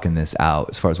you're walking this out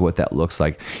as far as what that looks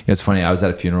like. It's funny. I was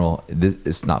at a funeral.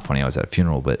 It's not funny. I was at a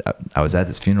funeral, but I was at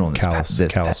this funeral. And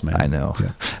callous man. I know.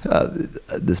 Yeah.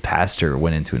 This pastor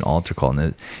went into an altar call,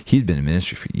 and he'd been in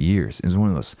ministry for years. It was one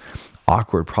of the most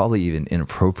awkward, probably even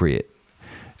inappropriate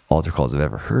altar calls I've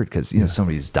ever heard, because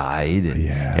somebody's died and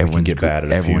everyone get bad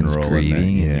at a funeral,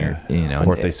 grieving,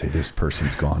 or if they say this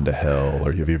person's gone to hell,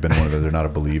 or have you been one of them, they're not a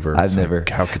believer? I've never. Like,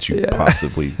 how could you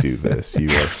possibly do this? You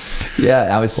are.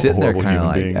 I was sitting there kind of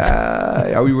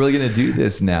like, are we really going to do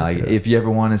this now? Like, if you ever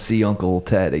want to see Uncle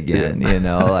Ted again,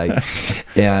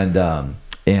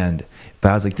 but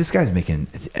I was like, this guy's making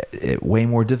it way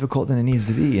more difficult than it needs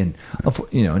to be, and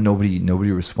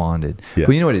nobody responded. Yeah.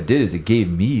 But you know what it did is it gave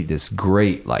me this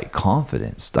great like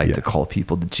confidence, to call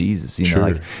people to Jesus.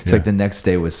 Like the next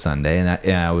day was Sunday, and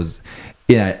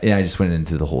I just went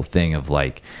into the whole thing of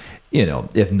like,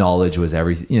 if knowledge was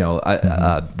everything,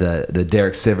 the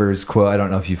Derek Sivers quote, I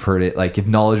don't know if you've heard it, like, if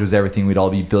knowledge was everything, we'd all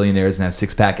be billionaires and have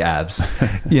 6-pack abs,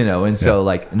 and so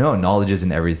like, no, knowledge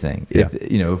isn't everything.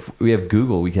 If we have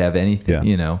Google, we can have anything,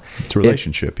 It's a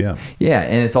relationship. And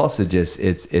it's also just,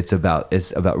 it's about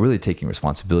really taking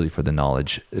responsibility for the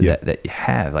knowledge that you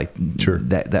have, like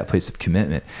that place of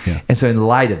commitment. And so in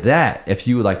light of that, if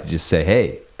you would like to just say,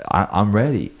 hey, I'm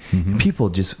ready. People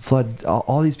just flood.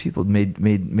 All these people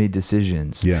made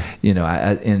decisions. And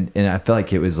I felt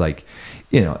like it was like,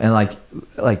 and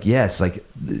like yes, like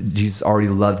Jesus already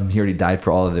loved them. He already died for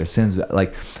all of their sins. But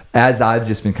like, as I've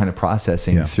just been kind of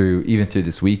processing through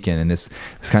this weekend and this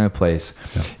kind of place,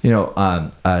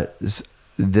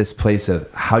 this place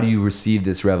of how do you receive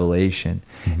this revelation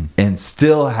and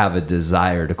still have a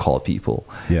desire to call people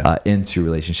into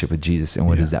relationship with Jesus, and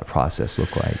what does that process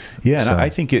look like? And I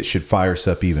think it should fire us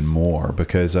up even more,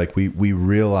 because like we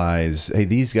realize, hey,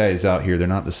 these guys out here, they're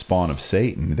not the spawn of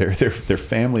Satan. They're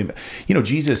family.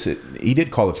 Jesus, he did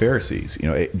call the Pharisees,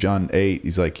 John 8,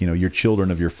 he's like, you're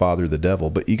children of your father the devil.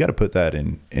 But you got to put that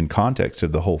in context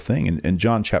of the whole thing. In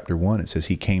John chapter 1, it says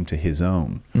he came to his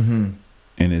own,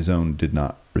 and his own did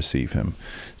not receive him.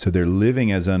 So they're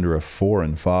living as under a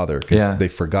foreign father, because they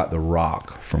forgot the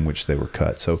rock from which they were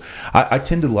cut. So I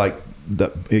tend to like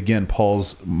again,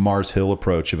 Paul's Mars Hill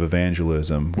approach of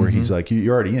evangelism, where he's like,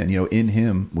 you're already in, in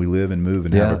him we live and move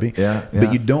and have our being.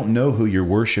 But you don't know who you're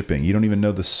worshiping. You don't even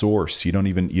know the source. You don't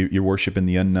even, you're worshiping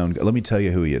the unknown. Let me tell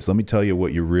you who he is. Let me tell you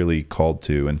what you're really called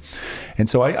to. And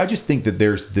so I just think that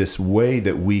there's this way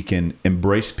that we can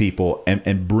embrace people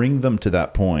and bring them to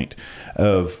that point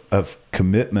of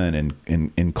commitment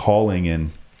and calling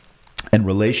and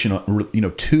relational,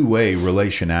 two-way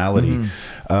relationality.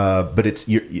 But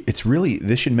it's really,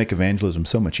 this should make evangelism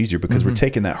so much easier, because we're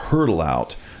taking that hurdle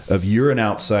out of, you're an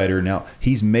outsider. Now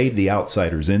he's made the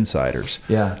outsiders insiders.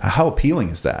 Yeah. How appealing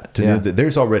is that to know that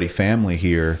there's already family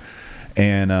here,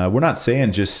 and we're not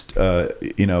saying just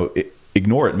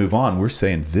ignore it, move on. We're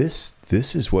saying this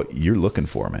is what you're looking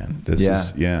for, man. This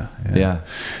is.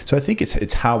 So I think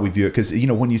it's how we view it, because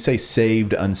when you say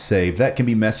saved, unsaved, that can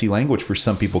be messy language for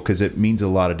some people, because it means a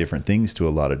lot of different things to a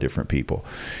lot of different people.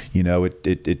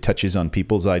 It touches on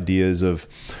people's ideas of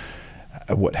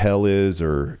what hell is,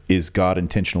 or is God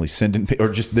intentionally sending, or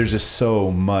just there's just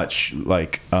so much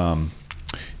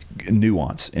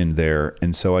nuance in there.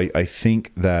 And so I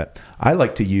think that I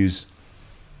like to use,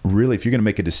 really, if you're going to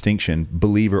make a distinction,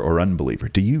 believer or unbeliever,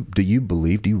 do you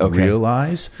believe? Do you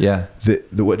realize that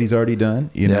what he's already done?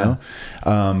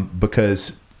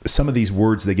 Because some of these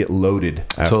words, they get loaded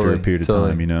after a period of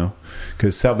time.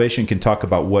 Because salvation can talk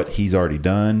about what he's already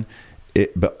done,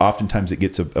 but oftentimes it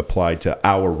gets applied to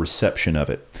our reception of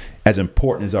it. As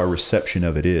important as our reception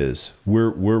of it is, we're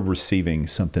receiving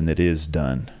something that is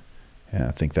done. Yeah,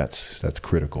 I think that's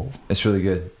critical. It's really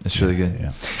good. It's really good.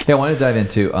 Yeah, I want to dive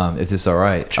into, if this is all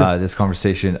right, this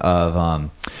conversation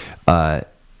of,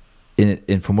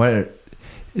 in from what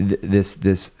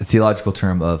this theological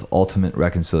term of ultimate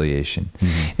reconciliation.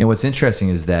 And what's interesting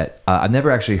is that I've never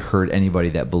actually heard anybody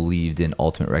that believed in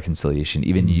ultimate reconciliation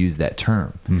even use that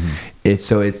term.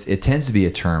 It tends to be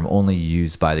a term only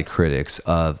used by the critics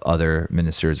of other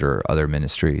ministers or other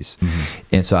ministries.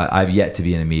 And so I've yet to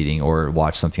be in a meeting or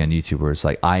watch something on YouTube where it's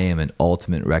like, I am an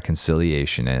ultimate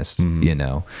reconciliationist.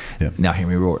 Now hear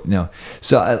me roar. No.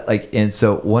 So I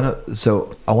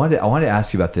wanted to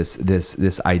ask you about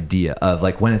this idea of,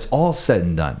 like, when it's all said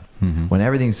and done, when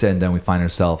everything's said and done, we find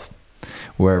ourselves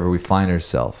wherever we find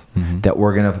ourselves, that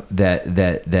we're gonna that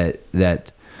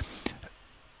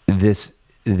there's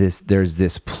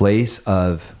this place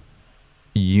of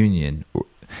union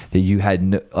that you had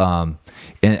and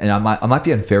I might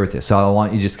be unfair with this, so I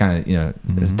want you just kind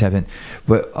of tap in.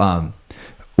 But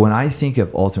when I think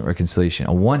of ultimate reconciliation,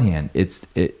 on one hand,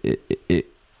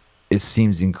 it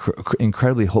seems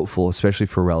incredibly hopeful, especially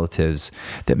for relatives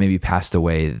that maybe passed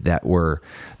away, that were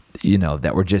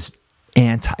just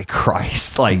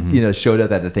anti-Christ, showed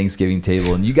up at the Thanksgiving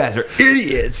table, and you guys are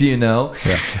idiots, it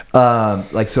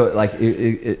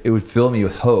would fill me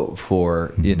with hope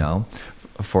for,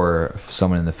 for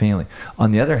someone in the family.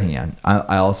 On the other hand,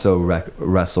 I also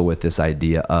wrestle with this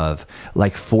idea of,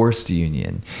 like, forced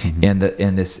union, and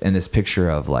this picture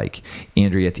of, like,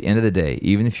 Andrea, at the end of the day,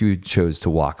 even if you chose to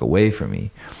walk away from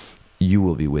me, you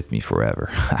will be with me forever.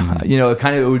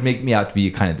 It would make me out to be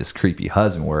kind of this creepy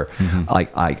husband where,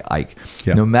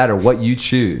 no matter what you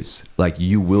choose, like,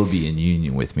 you will be in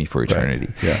union with me for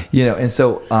eternity. Right. Yeah. And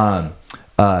so,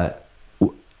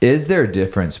 is there a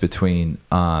difference between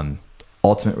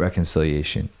ultimate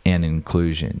reconciliation and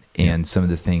inclusion, and some of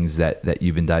the things that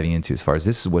you've been diving into as far as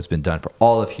this is what's been done for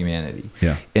all of humanity?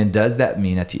 And does that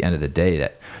mean at the end of the day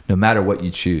that no matter what you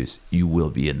choose, you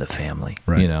will be in the family?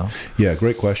 Right. Yeah,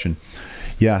 great question.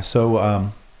 Yeah,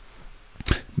 so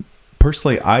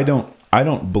personally, I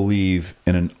don't believe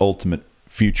in an ultimate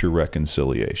future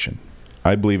reconciliation.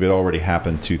 I believe it already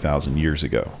happened 2,000 years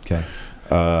ago. Okay.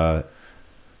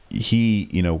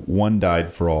 One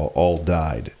died for all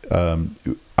died.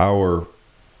 Our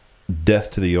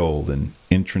death to the old and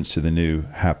entrance to the new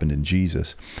happened in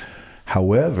Jesus.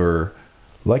 However,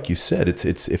 like you said, it's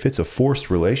if it's a forced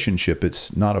relationship,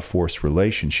 it's not a forced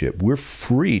relationship. We're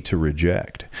free to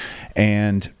reject.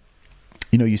 And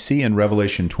you see in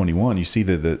Revelation 21, you see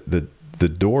the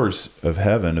doors of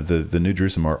heaven, of the New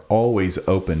Jerusalem, are always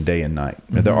open day and night.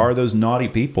 And there are those naughty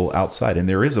people outside, and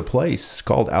there is a place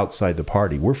called outside the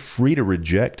party. We're free to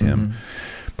reject him,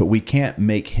 but we can't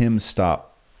make him stop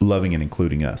loving and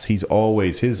including us. His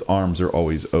arms are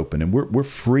always open, and we're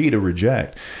free to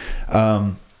reject.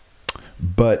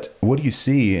 But what do you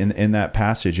see in that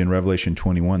passage in Revelation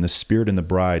 21? The Spirit and the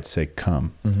bride say,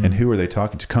 come. And who are they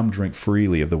talking to? Come drink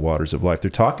freely of the waters of life. They're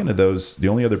talking to those, the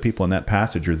only other people in that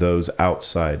passage are those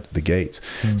outside the gates.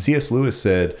 C.S. Lewis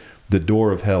said, the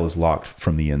door of hell is locked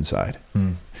from the inside.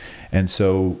 And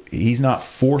so he's not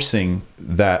forcing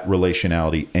that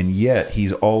relationality, and yet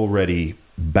he's already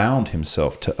bound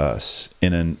himself to us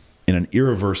in an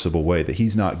irreversible way, that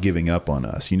he's not giving up on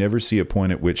us. You never see a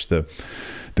point at which the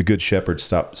good shepherd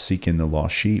stopped seeking the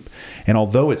lost sheep. And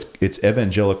although it's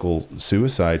evangelical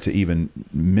suicide to even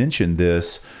mention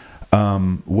this,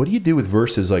 what do you do with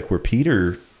verses like where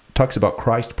Peter talks about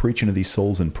Christ preaching to these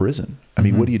souls in prison? I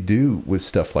mean, what do you do with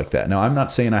stuff like that? Now, I'm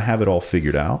not saying I have it all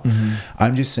figured out.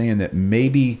 I'm just saying that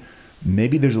maybe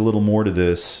there's a little more to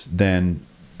this than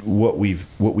what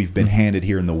we've been handed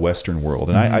here in the Western world.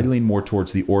 And I lean more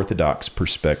towards the Orthodox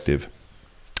perspective.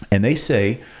 And they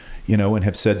say, and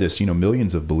have said this,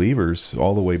 millions of believers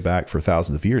all the way back for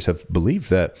thousands of years have believed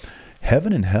that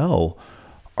heaven and hell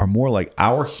are more like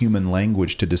our human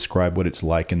language to describe what it's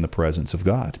like in the presence of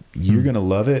God. You're going to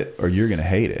love it or you're going to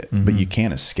hate it, but you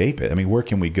can't escape it. I mean, where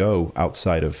can we go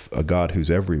outside of a God who's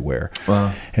everywhere?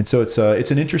 Wow. And so it's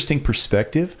an interesting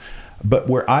perspective. But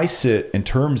where I sit in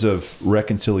terms of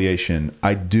reconciliation,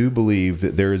 I do believe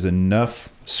that there is enough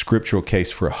scriptural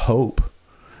case for hope.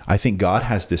 I think God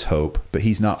has this hope, but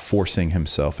he's not forcing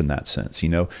himself in that sense,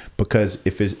 because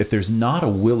if there's not a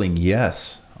willing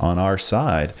yes on our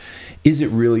side, is it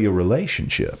really a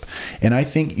relationship? And I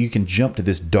think you can jump to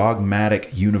this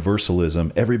dogmatic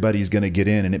universalism. Everybody's going to get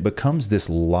in, and it becomes this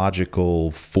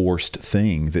logical, forced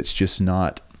thing that's just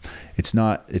not. It's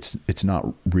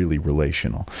not really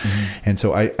relational. And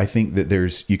so I think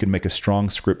that you can make a strong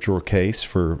scriptural case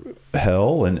for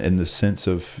hell, and in the sense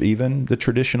of even the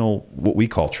traditional, what we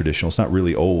call traditional, it's not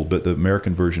really old, but the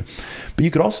American version. But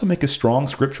you could also make a strong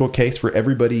scriptural case for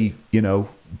everybody,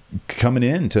 coming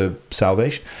into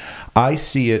salvation. I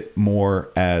see it more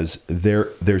as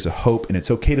there's a hope, and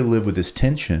it's okay to live with this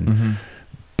tension.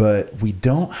 But we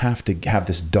don't have to have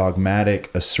this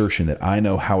dogmatic assertion that I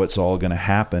know how it's all going to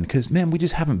happen, because, man, we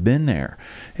just haven't been there.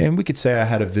 And we could say I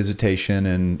had a visitation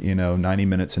and, 90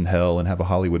 minutes in hell and have a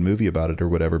Hollywood movie about it or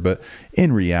whatever. But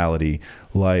in reality,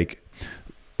 like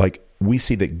we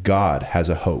see that God has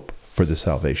a hope for the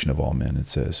salvation of all men, it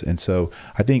says. And so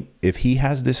I think if he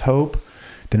has this hope,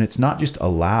 then it's not just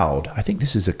allowed. I think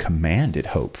this is a commanded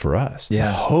hope for us. Yeah.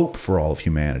 The hope for all of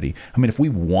humanity. I mean, if we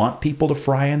want people to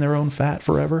fry in their own fat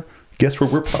forever, guess where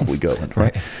we're probably going,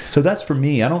 right? So that's, for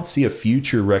me, I don't see a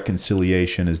future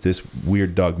reconciliation as this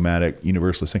weird dogmatic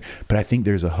universalist thing, but I think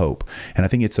there's a hope. And I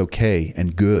think it's okay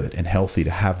and good and healthy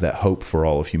to have that hope for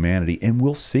all of humanity. And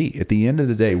we'll see. At the end of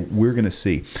the day, we're going to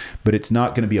see. But it's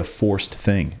not going to be a forced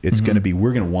thing. It's going to be,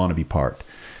 we're going to want to be part.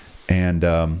 And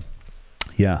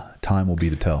time will be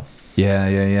the tell.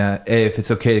 Yeah. Hey, if it's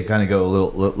okay to kind of go a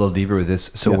little deeper with this.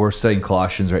 So we're studying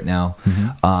Colossians right now,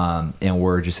 and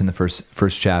we're just in the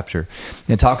first chapter.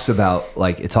 And it talks about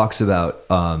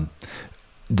the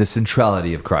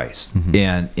centrality of Christ,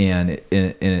 and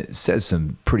it says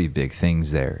some pretty big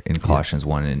things there in Colossians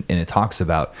 1, and it talks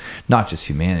about not just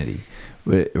humanity,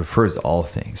 but it refers to all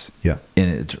things. Yeah. And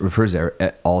it refers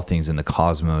to all things in the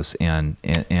cosmos and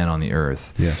on the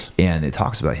earth. Yes. And it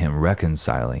talks about him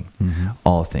reconciling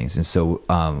all things. And so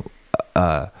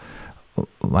my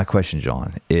question,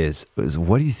 John, is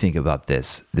what do you think about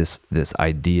this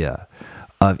idea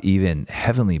of even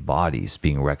heavenly bodies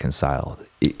being reconciled?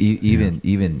 Even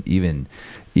the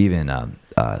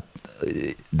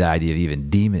idea of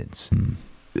even demons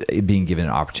being given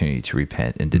an opportunity to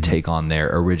repent and to take on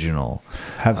their original,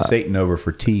 have Satan over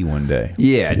for tea one day.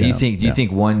 Yeah. Do you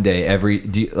think one day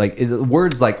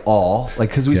words like all, like,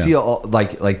 cause we see all,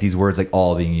 like these words like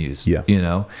all being used,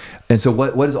 and so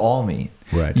what does all mean?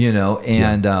 Right.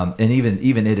 And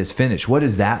even it is finished. What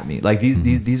does that mean? Like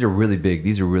these are really big.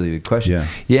 These are really big questions.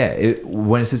 Yeah.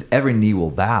 When it says every knee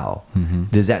will bow,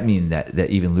 does that mean that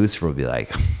even Lucifer will be like,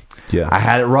 I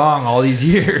had it wrong all these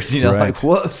years, like,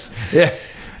 whoops. Yeah.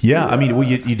 Yeah, I mean, well,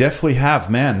 you definitely have,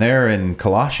 man, there in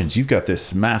Colossians, you've got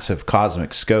this massive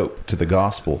cosmic scope to the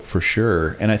gospel for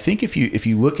sure. And I think if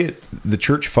you look at the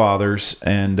church fathers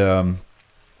and some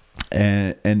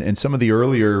of the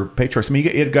earlier patriarchs, I mean,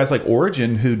 you had guys like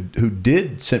Origen who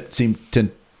did seem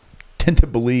to tend to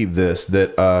believe this,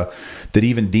 that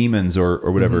even demons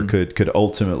or whatever could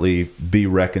ultimately be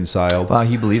reconciled. Wow,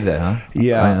 he believed that, huh?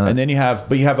 Yeah, and then you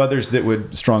have others that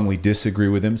would strongly disagree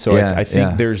with him. So I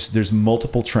think there's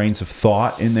multiple trains of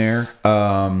thought in there.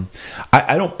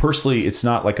 I don't personally. It's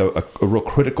not like a real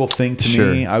critical thing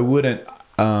to me. I wouldn't.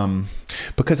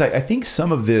 Because I think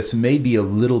some of this may be a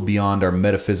little beyond our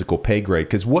metaphysical pay grade.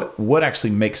 Because what actually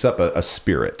makes up a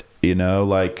spirit?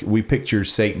 Like we picture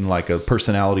Satan like a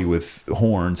personality with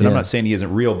horns, and I'm not saying he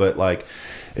isn't real, but like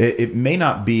it may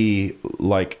not be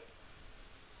like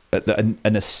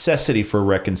a necessity for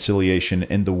reconciliation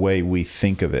in the way we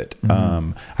think of it.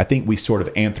 I think we sort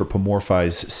of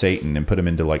anthropomorphize Satan and put him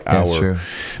into like our,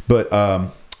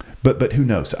 But who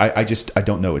knows? I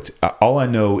don't know. It's all I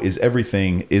know is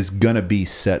everything is gonna be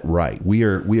set right. We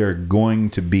are going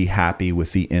to be happy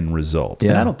with the end result.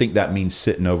 And I don't think that means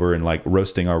sitting over and like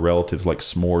roasting our relatives like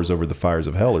s'mores over the fires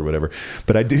of hell or whatever.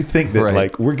 But I do think that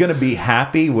like we're gonna be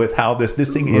happy with how this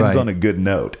thing ends on a good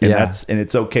note. And and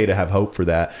it's okay to have hope for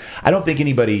that. I don't think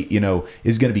anybody,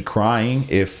 is gonna be crying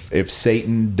if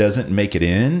Satan doesn't make it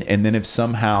in, and then if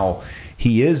somehow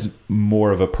he is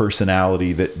more of a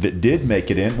personality that did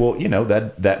make it in. Well,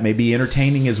 that may be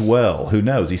entertaining as well. Who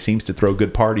knows? He seems to throw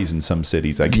good parties in some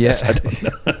cities, I guess. I don't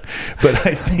know. But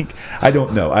I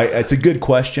don't know. It's a good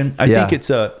question. I think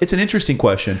it's an interesting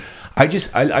question. I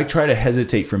try to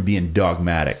hesitate from being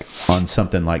dogmatic on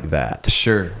something like that.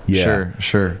 Sure.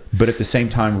 But at the same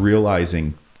time,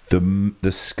 realizing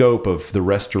the scope of the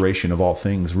restoration of all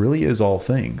things really is all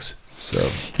things.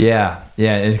 So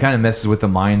it kind of messes with the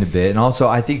mind a bit, and also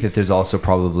I think that there's also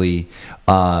probably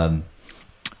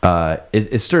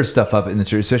it stirs stuff up in the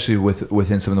church, especially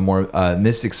within some of the more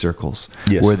mystic circles,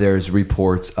 where there's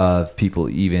reports of people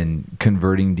even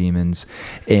converting demons,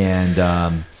 and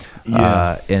then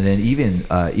even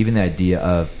the idea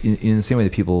of in the same way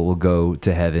that people will go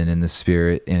to heaven in the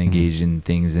spirit and engage in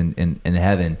things in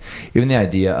heaven, even the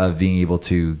idea of being able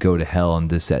to go to hell and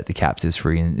to set the captives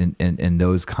free and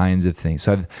those kinds of things.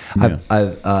 So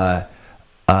I've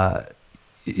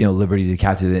liberty to the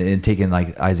captive, and taking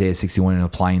like Isaiah 61 and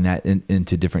applying that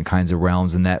into different kinds of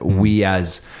realms, and that we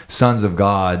as sons of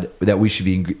God, that we should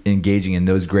be engaging in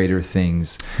those greater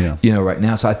things, right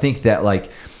now. So I think that like,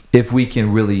 if we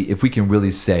can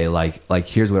really say like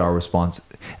here's what our response,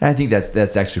 and I think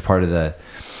that's actually part of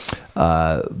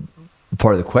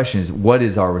the question is, what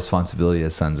is our responsibility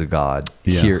as sons of God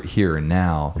here and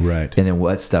now, right? And then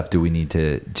what stuff do we need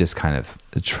to just kind of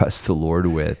trust the Lord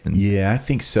with? I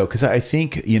think so, because I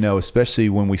think especially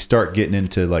when we start getting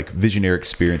into like visionary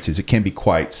experiences, it can be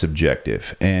quite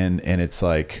subjective, and it's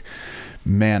like,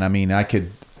 man, I mean,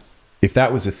 if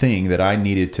that was a thing that I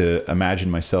needed to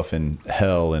imagine myself in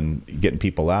hell and getting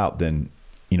people out, then,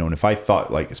 and if I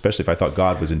thought especially if I thought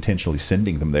God was intentionally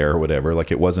sending them there or whatever,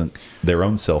 like it wasn't their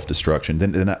own self-destruction,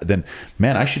 then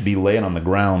man, I should be laying on the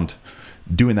ground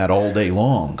doing that all day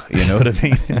long. You know what I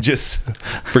mean? Just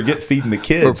forget feeding the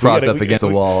kids. We're propped up against a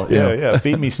wall. Yeah.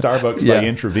 Feed me Starbucks by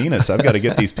intravenous. I've got to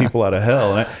get these people out of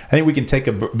hell. And I think we can take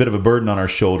a bit of a burden on our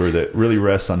shoulder that really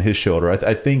rests on his shoulder.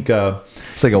 I think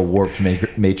it's like a warped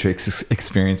Matrix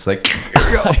experience. Like,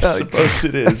 I suppose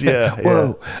it is. Yeah.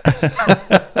 Whoa.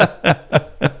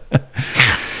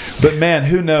 But man,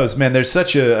 who knows? Man, there's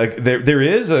such there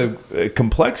is a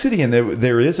complexity, and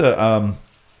there is a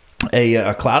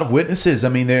cloud of witnesses. I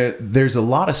mean, there's a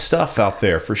lot of stuff out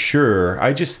there for sure.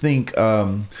 I just think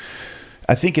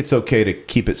I think it's okay to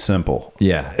keep it simple.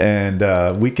 Yeah.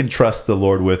 And we can trust the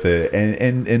Lord with it.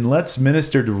 And let's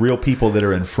minister to real people that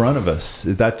are in front of us.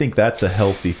 I think that's a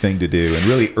healthy thing to do, and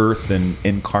really earth and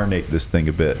incarnate this thing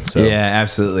a bit. So, yeah,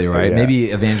 absolutely right. Yeah.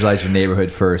 Maybe evangelize your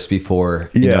neighborhood first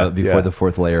before the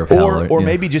fourth layer of hell. Or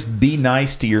maybe just be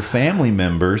nice to your family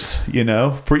members,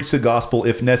 preach the gospel,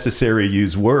 if necessary,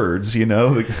 use words,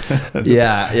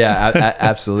 Yeah,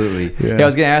 absolutely. Yeah. I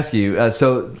was going to ask you,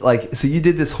 so you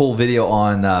did this whole video on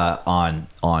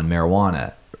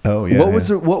marijuana. Oh yeah. What was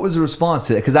the response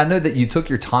to that? Because I know that you took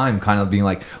your time, kind of being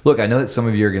like, look, I know that some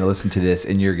of you are going to listen to this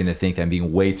and you're going to think I'm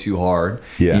being way too hard.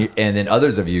 Yeah. And then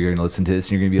others of you are going to listen to this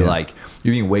and you're going to be like,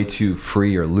 you're being way too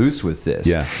free or loose with this.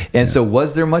 Yeah. And so,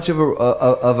 was there much of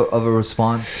a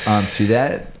response to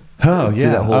that? Oh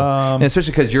yeah, that whole, and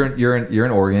especially because you're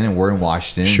in Oregon and we're in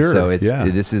Washington. Sure, so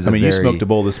this is. You smoked a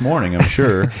bowl this morning, I'm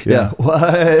sure. Yeah. What?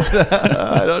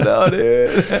 I don't know,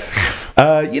 dude.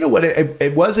 You know what?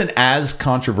 It wasn't as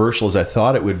controversial as I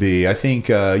thought it would be. I think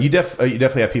you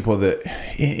definitely have people that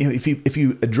if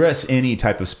you address any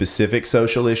type of specific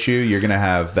social issue, you're going to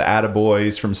have the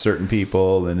attaboys from certain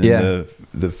people, and then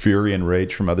the fury and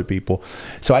rage from other people.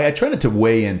 So I try not to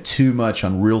weigh in too much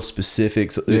on real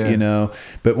specifics,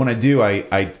 but when I do,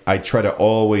 I try to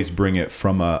always bring it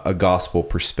from a gospel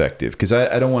perspective, because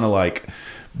I don't want to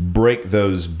break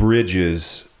those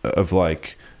bridges of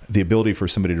the ability for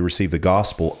somebody to receive the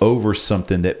gospel over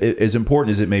something that, as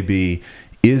important as it may be,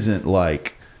 isn't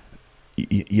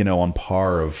on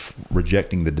par of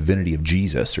rejecting the divinity of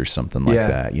Jesus or something like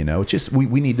that. It's just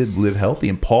we need to live healthy,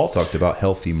 and Paul talked about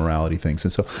healthy morality things,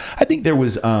 and so I think there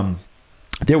was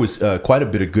quite a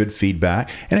bit of good feedback,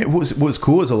 and it was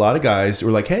cool. As a lot of guys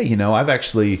were like, hey, I've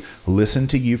actually listened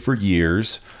to you for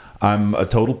years. I'm a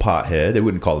total pothead. They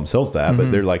wouldn't call themselves that,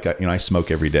 but they're like, I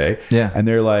smoke every day. Yeah. And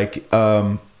they're like,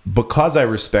 because I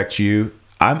respect you,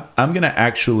 I'm going to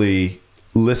actually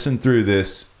listen through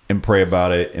this and pray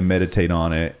about it and meditate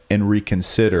on it and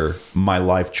reconsider my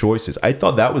life choices. I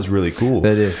thought that was really cool.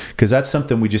 That is. Because that's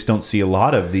something we just don't see a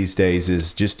lot of these days,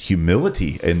 is just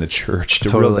humility in the church. To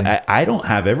Totally. realize I don't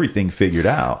have everything figured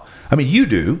out. I mean, you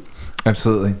do.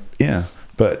 Absolutely. Yeah.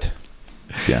 But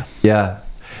yeah. Yeah.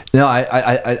 No,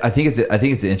 I think it's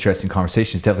an interesting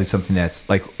conversation. It's definitely something that's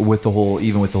like with the whole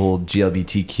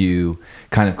GLBTQ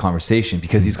kind of conversation,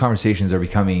 because these conversations are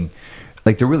becoming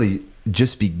like, they're really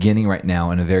just beginning right now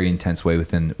in a very intense way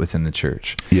within the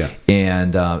church. Yeah.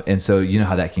 And so you know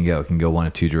how that can go. It can go one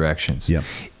of two directions. Yeah.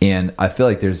 And I feel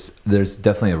like there's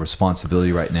definitely a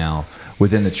responsibility right now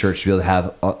within the church to be able to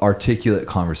have articulate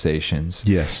conversations.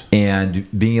 Yes. And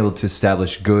being able to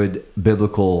establish good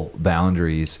biblical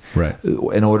boundaries, right,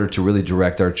 in order to really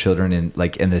direct our children in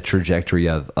the trajectory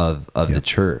of the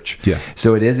church. Yeah.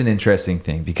 So it is an interesting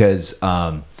thing because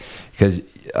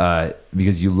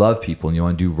you love people and you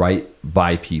want to do right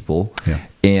by people. Yeah.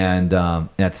 And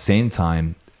at the same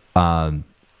time,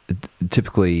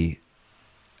 typically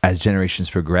as generations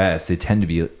progress, they tend to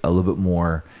be a little bit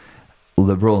more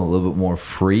liberal and a little bit more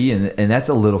free, and that's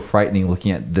a little frightening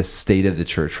looking at the state of the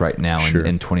church right now. Sure.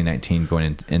 in 2019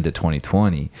 going into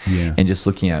 2020. Yeah. And just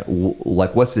looking at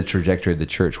like what's the trajectory of the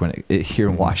church when here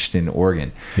in Washington,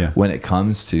 Oregon, Yeah. when it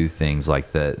comes to things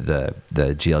like the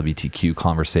GLBTQ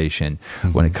conversation,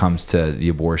 when it comes to the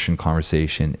abortion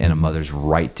conversation and a mother's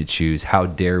right to choose. How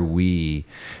dare we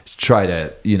try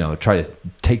to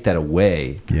take that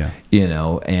away? Yeah.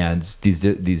 And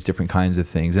these different kinds of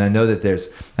things. And I know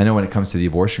when it comes to the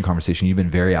abortion conversation, you've been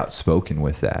very outspoken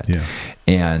with that. Yeah.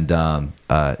 And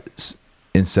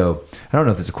so I don't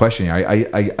know if it's a question here.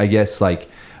 I guess like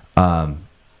the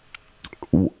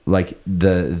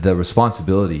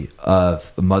responsibility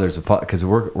of mothers and fathers, because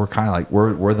we're kind of like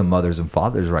we're the mothers and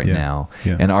fathers right now,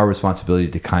 and our responsibility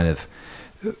to kind of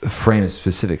frame a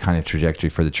specific kind of trajectory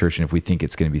for the church, and if we think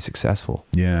it's going to be successful.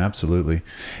 Yeah, absolutely.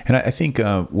 And I think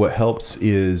what helps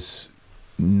is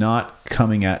not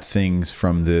coming at things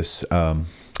from this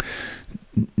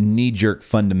knee-jerk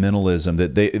fundamentalism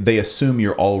that they assume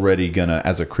you're already gonna,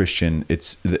 as a Christian,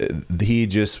 he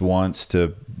just wants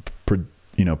to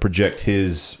project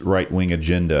his right-wing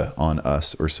agenda on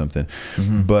us or something.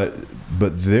 Mm-hmm. But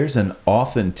there's an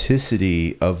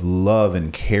authenticity of love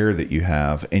and care that you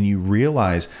have, and you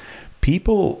realize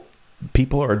people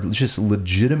are just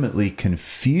legitimately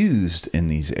confused in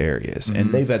these areas, mm-hmm.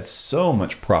 and they've had so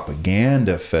much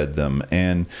propaganda fed them,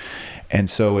 and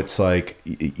so it's like,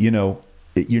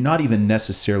 you're not even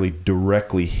necessarily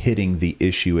directly hitting the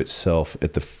issue itself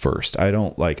at the first. I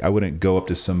wouldn't go up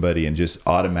to somebody and just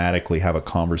automatically have a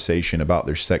conversation about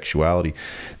their sexuality.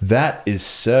 That is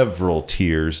several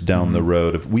tiers down mm-hmm. the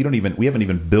road. We haven't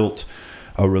even built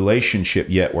a relationship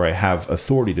yet where I have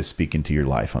authority to speak into your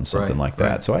life on something like that.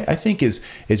 Right. So I think as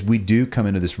we do come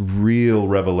into this real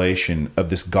revelation of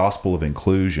this gospel of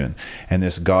inclusion and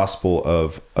this gospel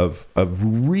of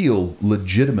real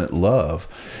legitimate love,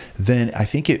 then I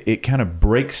think it kind of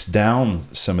breaks down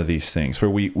some of these things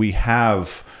where we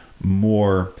have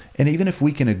more. And even if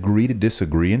we can agree to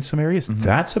disagree in some areas, mm-hmm.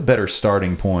 that's a better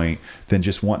starting point than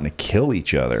just wanting to kill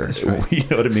each other. That's right. You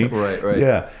know what I mean? Right.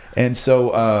 Yeah. And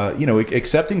so,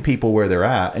 accepting people where they're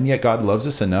at, and yet God loves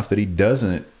us enough that he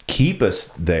doesn't keep us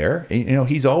there.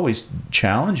 He's always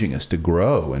challenging us to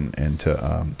grow and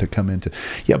to come into.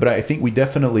 Yeah, but I think we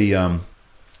definitely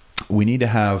we need to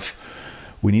have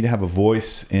a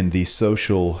voice in these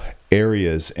social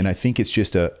areas, and I think it's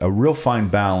just a real fine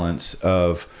balance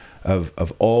of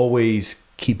always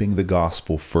keeping the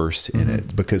gospel first in mm-hmm.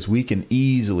 it, because we can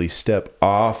easily step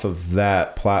off of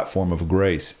that platform of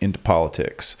grace into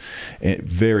politics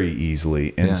very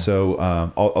easily. And so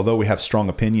although we have strong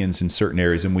opinions in certain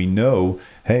areas and we know,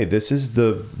 hey, this is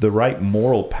the right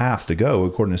moral path to go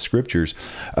according to scriptures,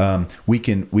 we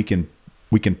can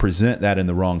present that in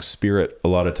the wrong spirit a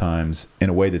lot of times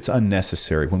in a way that's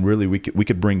unnecessary, when really we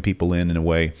could bring people in a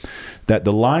way that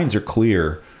the lines are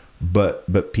clear,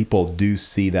 but people do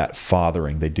see that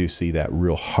fathering. They do see that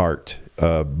real heart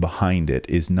behind it,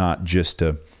 is not just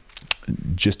to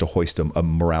hoist a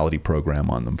morality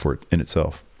program on them in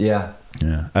itself. Yeah.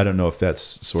 I don't know if that's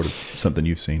sort of something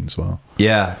you've seen as well.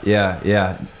 Yeah.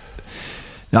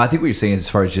 No, I think what you're saying is as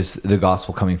far as just the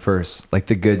gospel coming first, like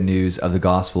the good news of the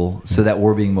gospel, so that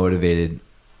we're being motivated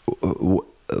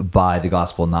by the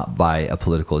gospel, not by a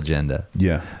political agenda.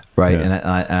 Yeah. Right. Yeah. And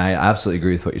I absolutely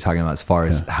agree with what you're talking about as far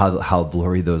as how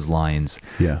blurry those lines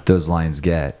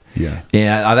get. Yeah.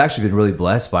 And I've actually been really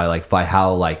blessed by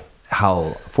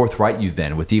how forthright you've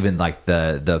been with even like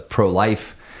the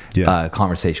pro-life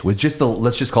conversation with just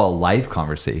let's just call it a life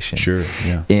conversation. Sure.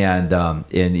 Yeah.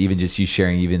 And even just you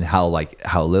sharing even how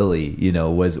Lily,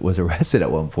 was arrested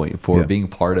at one point for being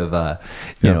part of an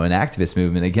activist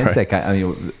movement against that guy. I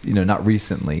mean, not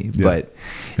recently, but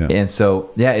and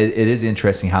so it is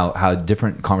interesting how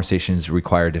different conversations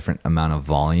require a different amount of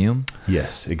volume.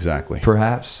 Yes, exactly.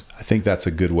 Perhaps. I think that's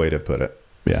a good way to put it.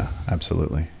 Yeah,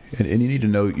 absolutely. And you need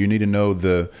to know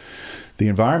the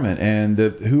environment and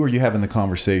who are you having the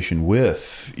conversation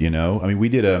with. I mean, we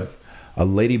did a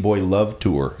Ladyboy love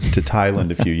tour to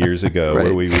Thailand a few years ago, right,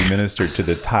 where we ministered to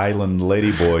the Thailand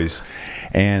Ladyboys.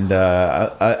 And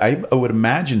I would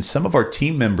imagine some of our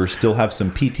team members still have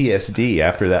some PTSD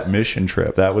after that mission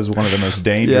trip. That was one of the most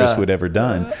dangerous we'd ever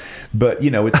done. But,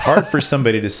 it's hard for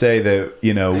somebody to say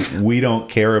that, we don't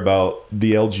care about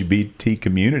the LGBT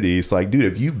community. It's like, dude,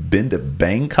 have you been to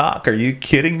Bangkok? Are you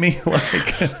kidding me?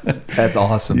 Like, that's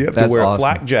awesome. You have to wear a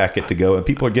flak jacket to go, and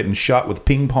people are getting shot with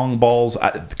ping pong balls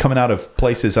coming out of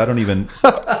places I don't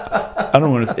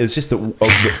want to. It's just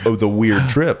the weird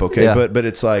trip. Okay. Yeah. But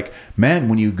it's like, man,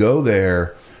 when you go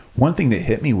there, one thing that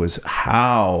hit me was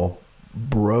how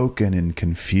broken and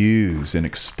confused and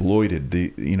exploited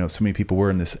so many people were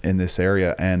in this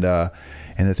area. And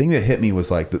the thing that hit me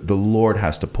was like the Lord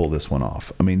has to pull this one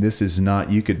off. I mean, this is not,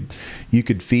 you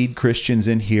could feed Christians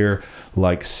in here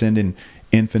like sending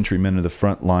infantrymen to the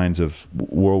front lines of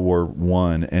World War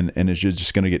I, and it's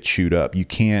just going to get chewed up. You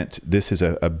can't. This is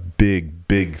a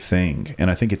big thing,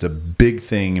 and I think it's a big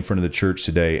thing in front of the church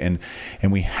today. And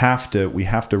we have to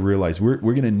realize we're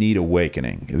going to need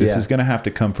awakening. This is going to have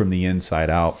to come from the inside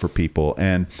out for people,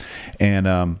 and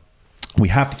we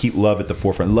have to keep love at the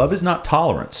forefront. Love is not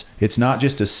tolerance. It's not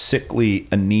just a sickly,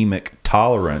 anemic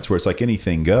tolerance where it's like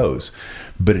anything goes,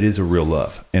 but it is a real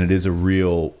love, and it is a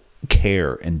real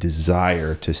care and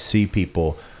desire to see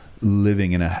people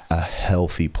living in a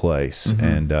healthy place. Mm-hmm.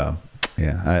 And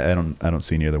I don't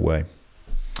see any other way.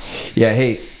 Yeah.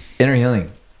 Hey, inner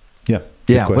healing. Yeah.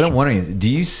 What I'm wondering is, do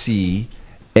you see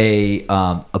a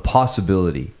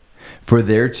possibility for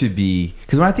there to be,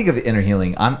 because when I think of inner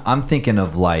healing, I'm thinking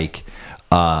of like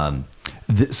some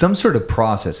sort of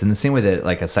process in the same way that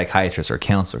like a psychiatrist or a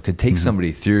counselor could take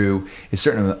somebody through a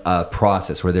certain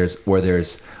process where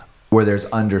there's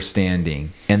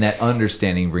understanding, and that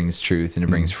understanding brings truth and it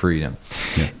brings freedom.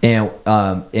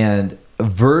 Yeah. And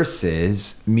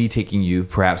versus me taking you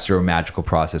perhaps through a magical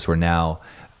process where now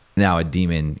a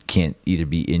demon can't either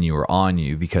be in you or on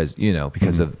you because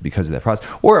of that process.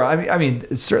 Or I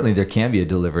mean certainly there can be a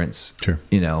deliverance, sure,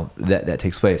 that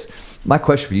takes place. My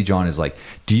question for you, John, is like,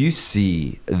 do you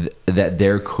see that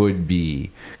there could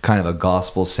be kind of a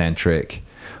gospel-centric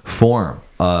form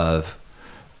of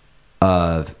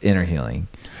inner healing,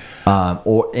 are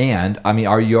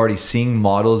you already seeing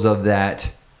models of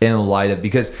that in light of,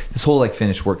 because this whole like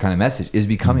finished work kind of message is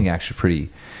becoming actually pretty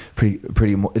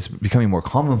it's becoming more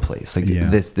commonplace, like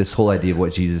this whole idea of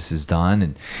what Jesus has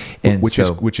done, and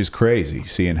which is crazy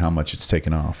seeing how much it's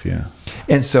taken off.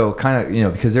 And so kind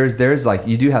of, because there's like,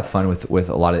 you do have fun with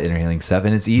a lot of inner healing stuff,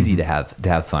 and it's easy to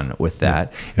have fun with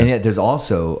that. And yet there's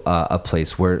also a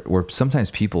place where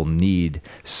sometimes people need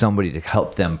somebody to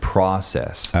help them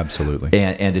process. Absolutely.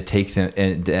 And to take them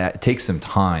and take some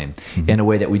time in a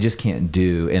way that we just can't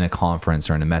do in a conference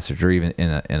or in a message or even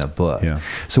in a book. Yeah.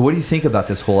 So what do you think about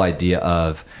this whole idea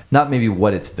of not maybe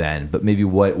what it's been, but maybe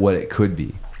what it could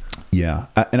be? Yeah.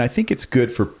 And I think it's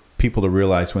good for people to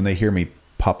realize when they hear me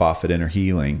pop off at inner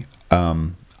healing,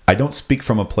 I don't speak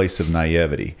from a place of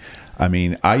naivety. I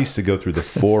mean, I used to go through the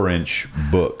 4-inch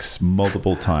books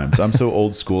multiple times. I'm so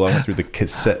old school. I went through the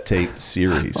cassette tape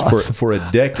series. Awesome. For a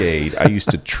decade. I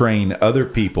used to train other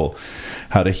people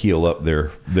how to heal up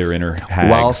their inner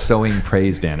hags while sewing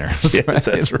praise banners. Yes,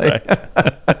 that's right.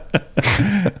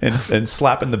 and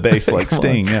slapping the bass like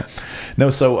Sting. Yeah. No.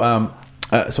 So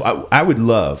I would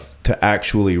love to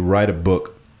actually write a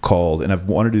book called, and I've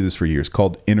wanted to do this for years,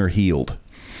 called Inner Healed.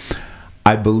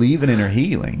 I believe in inner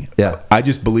healing. Yeah. I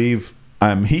just believe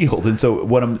I'm healed. And so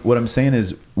what I'm saying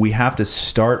is we have to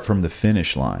start from the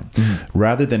finish line.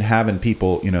 Rather than having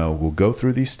people, we'll go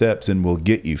through these steps and we'll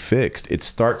get you fixed. It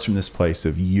starts from this place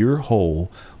of you're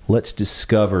whole. Let's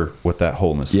discover what that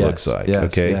wholeness looks like.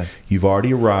 Okay. You've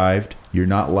already arrived. You're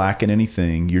not lacking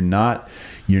anything. You're not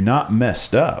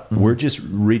messed up. We're just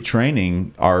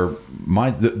retraining our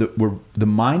mind, the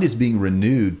mind is being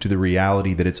renewed to the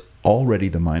reality that it's already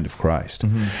the mind of Christ.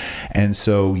 And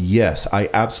so, yes, I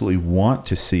absolutely want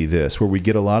to see this, where we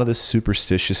get a lot of this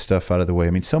superstitious stuff out of the way.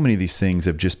 I mean, so many of these things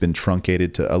have just been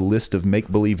truncated to a list of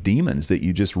make-believe demons that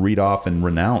you just read off and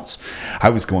renounce. I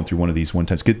was going through one of these one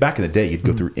time, because back in the day, you'd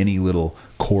go through any little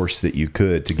course that you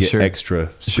could to get extra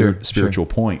spiritual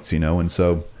points, and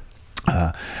so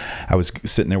I was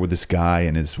sitting there with this guy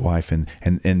and his wife, and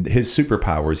his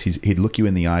superpowers, he'd look you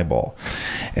in the eyeball,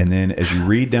 and then as you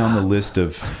read down the list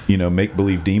of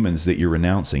make-believe demons that you're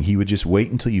renouncing, he would just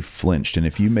wait until you flinched, and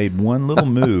if you made one little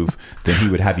move, then he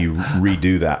would have you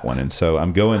redo that one. And so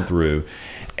I'm going through,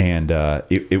 and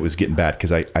it was getting bad,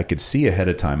 because I could see ahead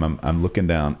of time. I'm looking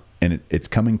down, and it's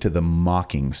coming to the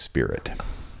mocking spirit.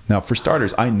 Now, for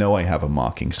starters, I know I have a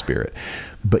mocking spirit,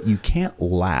 but you can't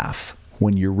laugh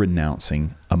when you're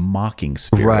renouncing a mocking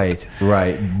spirit.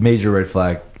 Right. Major red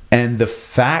flag. And the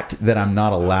fact that I'm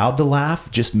not allowed to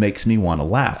laugh just makes me want to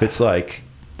laugh. It's like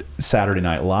Saturday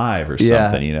Night Live or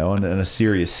something, and in a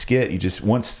serious skit, you just,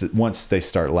 once they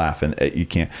start laughing, you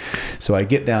can't. So I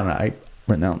get down and I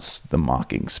renounce the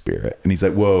mocking spirit. And he's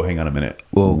like, whoa, hang on a minute.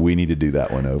 Whoa, we need to do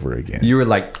that one over again. You were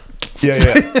like... Yeah.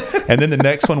 And then the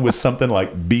next one was something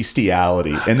like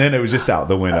bestiality. And then it was just out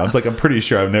the window. I was like, I'm pretty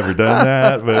sure I've never done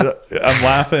that, but I'm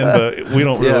laughing, but we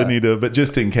don't really need to, but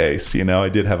just in case, I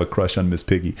did have a crush on Miss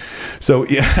Piggy. So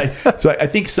so I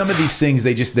think some of these things,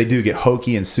 they do get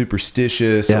hokey and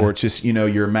superstitious, or it's just,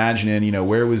 you're imagining,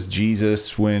 where was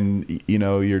Jesus when,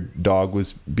 your dog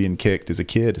was being kicked as a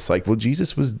kid? It's like, well,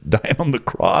 Jesus was dying on the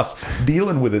cross,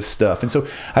 dealing with this stuff. And so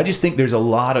I just think there's a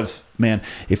lot of, man,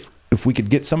 if we could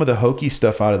get some of the hokey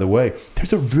stuff out of the way,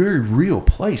 there's a very real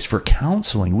place for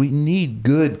counseling. We need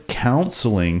good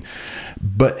counseling,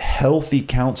 but healthy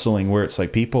counseling where it's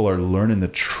like people are learning the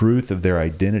truth of their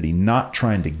identity, not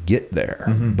trying to get there,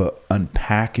 but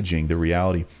unpackaging the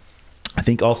reality. I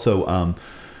think also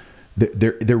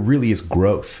there really is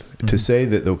growth. To say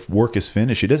that the work is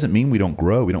finished, it doesn't mean we don't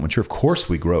grow, we don't mature. Of course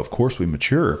we grow, of course we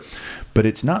mature, but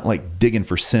it's not like digging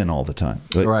for sin all the time.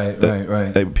 Like,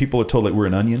 right. People are told that we're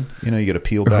an onion. You got to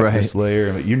peel back this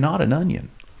layer. You're not an onion.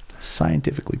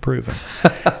 Scientifically proven.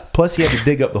 Plus, you had to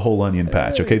dig up the whole onion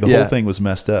patch. Okay, the whole thing was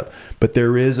messed up. But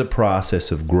there is a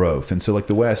process of growth, and so like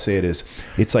the way I say it is,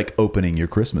 it's like opening your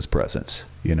Christmas presents.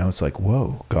 It's like,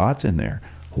 whoa, God's in there,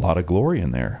 a lot of glory in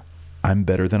there. I'm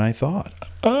better than I thought.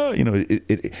 We're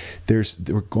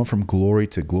going from glory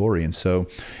to glory. And so,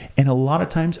 and a lot of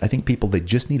times I think people, they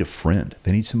just need a friend.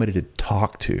 They need somebody to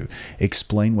talk to,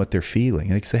 explain what they're feeling.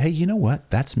 And they can say, hey, you know what?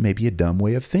 That's maybe a dumb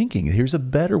way of thinking. Here's a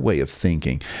better way of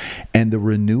thinking. And the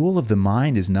renewal of the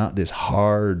mind is not this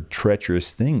hard,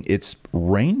 treacherous thing. It's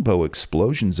rainbow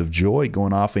explosions of joy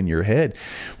going off in your head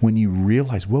when you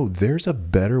realize, whoa, there's a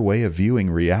better way of viewing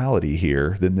reality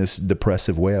here than this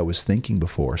depressive way I was thinking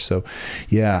before. So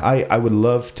yeah, I would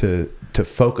love to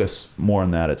focus more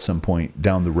on that at some point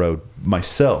down the road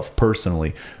myself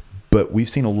personally. But we've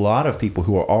seen a lot of people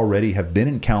who have been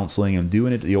in counseling and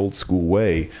doing it the old school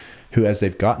way, who, as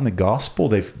they've gotten the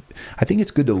gospel, I think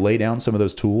it's good to lay down some of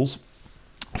those tools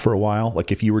for a while.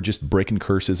 Like if you were just breaking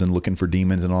curses and looking for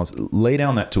demons and all this, lay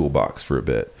down that toolbox for a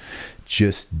bit.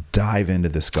 Just dive into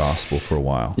this gospel for a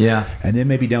while. Yeah. And then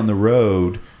maybe down the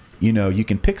road, you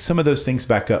can pick some of those things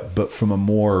back up, but from a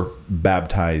more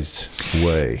baptized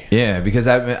way. Yeah, because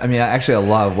I mean, actually, a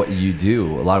lot of what you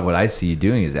do, a lot of what I see you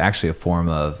doing is actually a form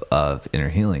of inner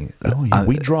healing. Oh, yeah.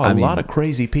 We draw a lot of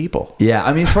crazy people. Yeah,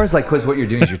 I mean, as far as because what you're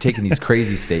doing is you're taking these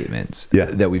crazy statements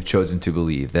that we've chosen to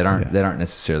believe that aren't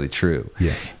necessarily true.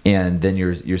 Yes. And then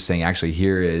you're saying, actually,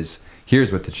 here's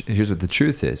what the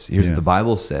truth is. Here's what the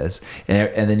Bible says,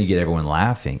 and then you get everyone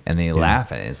laughing, and they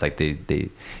laugh at it. It's like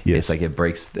it's like it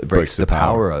breaks the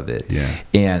power of it. Yeah.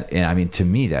 And I mean, to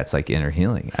me, that's like inner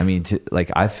healing. I mean,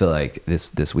 I feel like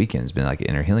this weekend's been like an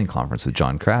inner healing conference with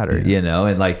John Crowder,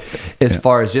 and like as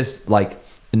far as just like.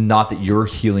 Not that you're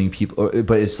healing people,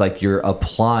 but it's like you're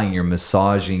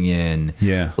massaging in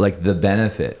like the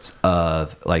benefits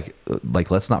of like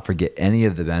let's not forget any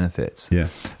of the benefits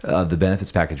of the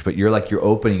benefits package, but you're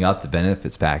opening up the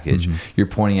benefits package. You're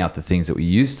pointing out the things that we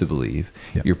used to believe.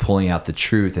 You're pulling out the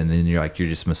truth, and then you're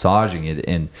just massaging it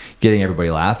and getting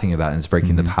everybody laughing about it, and it's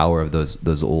breaking the power of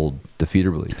those old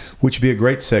defeater beliefs. Which would be a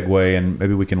great segue, and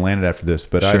maybe we can land it after this,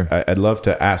 but sure. I'd love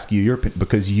to ask you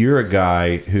because you're a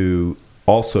guy who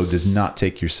also does not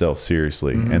take yourself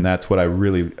seriously. And that's what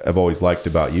I've always liked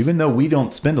about you. Even though we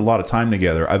don't spend a lot of time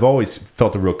together, I've always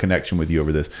felt a real connection with you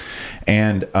over this.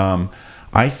 And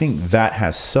I think that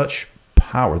has such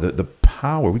power, the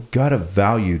power, we've got to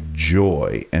value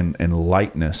joy and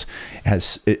lightness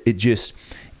as it just,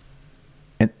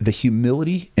 And the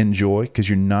humility and joy, because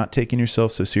you're not taking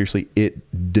yourself so seriously,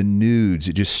 it denudes,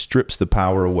 it just strips the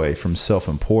power away from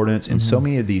self-importance and so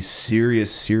many of these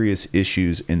serious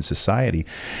issues in society.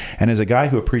 And as a guy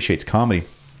who appreciates comedy,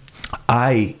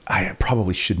 I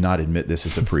probably should not admit this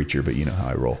as a preacher, but you know how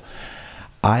I roll.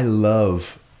 I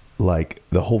love like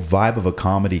the whole vibe of a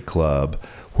comedy club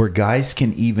where guys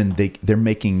can even, they're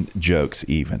making jokes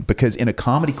even, because in a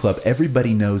comedy club,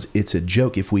 everybody knows it's a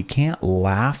joke. If we can't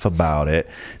laugh about it,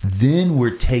 then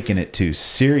we're taking it too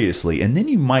seriously. And then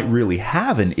you might really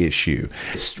have an issue.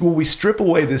 When we strip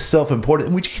away this self-importance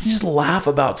and we can just laugh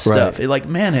about stuff. Right. Like,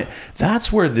 man, that's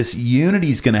where this unity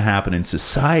is going to happen in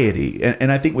society.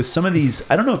 And I think with some of these,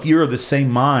 I don't know if you're of the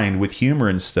same mind with humor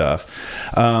and stuff,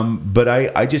 but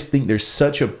I just think there's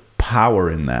such a power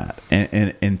in that,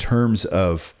 and in terms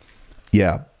of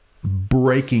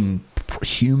breaking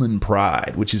human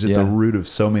pride, which is at the root of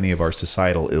so many of our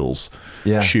societal ills.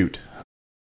 Shoot.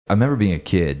 I remember being a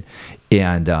kid,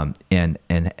 and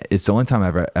it's the only time I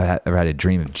ever had a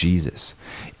dream of Jesus.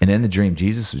 And in the dream,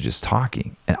 Jesus was just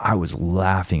talking, and I was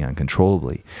laughing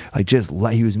uncontrollably. Like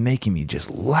he was making me just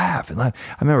laugh and laugh.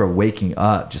 I remember waking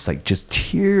up, just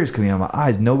tears coming out of my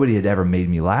eyes. Nobody had ever made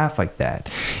me laugh like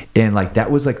that, and like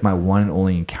that was like my one and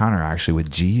only encounter actually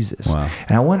with Jesus. Wow.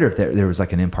 And I wonder if there was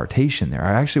like an impartation there.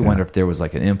 I actually wonder if there was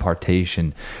like an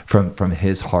impartation from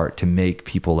his heart to make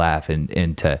people laugh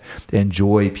and to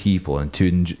enjoy people and to,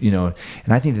 you know.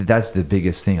 And I think that's the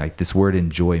biggest thing. Like this word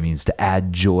 "enjoy" means to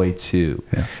add joy to.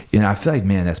 You know, I feel like,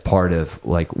 man, that's part of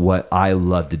like what I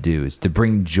love to do, is to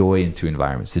bring joy into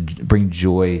environments, to bring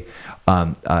joy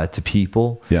to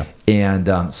people.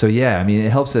 And so I mean,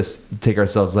 it helps us take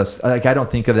ourselves less. Like I don't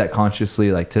think of that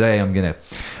consciously. Like today, I'm not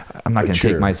gonna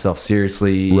take myself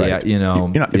seriously. Right. You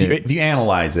know, if you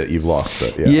analyze it, you've lost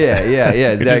it.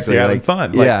 Exactly. You're having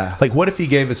fun. Like what if he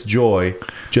gave us joy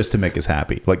just to make us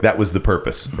happy? Like that was the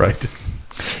purpose, right?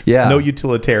 No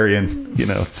utilitarian, you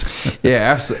know.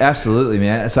 Absolutely,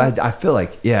 man. So I feel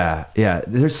like,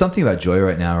 there's something about joy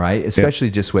right now, right?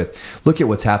 Especially just look at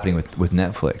what's happening with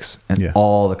Netflix and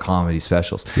all the comedy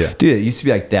specials. Dude, it used to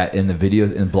be like that in the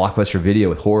videos, in Blockbuster Video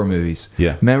with horror movies.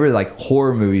 Remember, like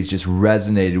horror movies just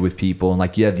resonated with people, and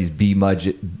like you have these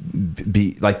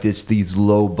these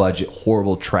low budget,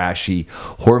 horrible, trashy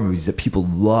horror movies that people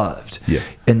loved.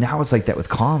 And now it's like that with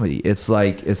comedy. It's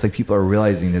like people are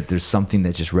realizing that there's something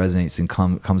that just resonates and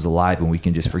comes alive, and we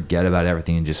can just forget about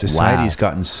everything and just society's laugh.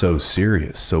 Gotten so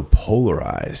serious, so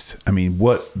polarized. I mean,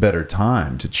 what better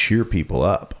time to cheer people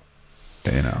up,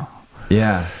 you know?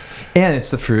 And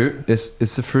it's the fruit. It's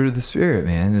the fruit of the Spirit,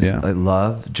 man. It's like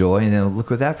love, joy, and then look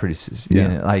what that produces.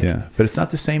 But it's not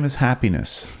the same as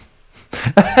happiness.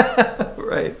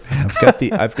 Right.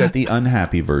 I've got the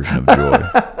unhappy version of joy.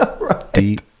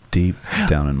 Deep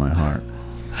down in my heart.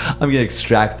 I'm going to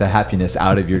extract the happiness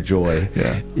out of your joy.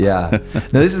 No,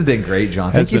 this has been great,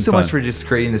 John. Thank you so much for just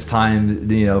creating this time,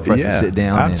 for us to sit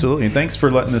down. Absolutely. And thanks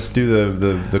for letting us do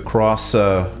the cross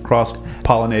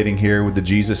pollinating here with the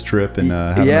Jesus trip and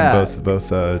having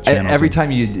both channels. Every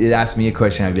time you'd ask me a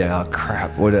question, I'd be like, oh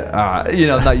crap,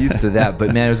 I'm not used to that.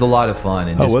 But man, it was a lot of fun.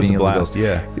 And just it was being a blast.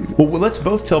 Well, let's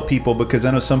both tell people, because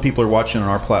I know some people are watching on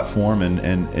our platform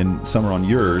and some are on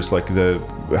yours, like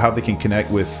how they can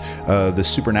connect with the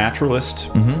Supernaturalist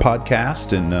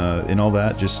podcast and all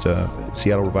that. Just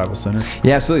Seattle Revival Center.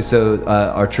 Yeah, absolutely. So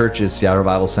our church is Seattle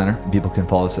Revival Center. People can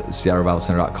follow us at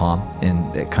seattlerevivalcenter.com,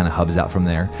 and it kind of hubs out from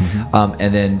there.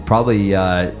 And then probably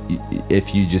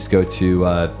if you just go to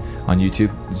on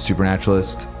YouTube,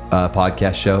 Supernaturalist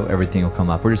podcast show, everything will come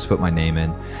up, or just put my name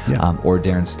in, or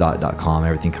DarrenStott.com.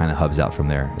 Everything kind of hubs out from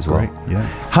there as well. Right.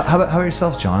 How about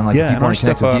yourself, John? Like, and our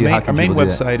stuff. Our main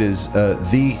website is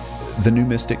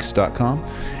thenewmystics.com,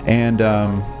 and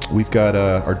we've got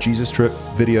our Jesus Trip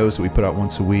videos that we put out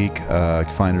once a week. You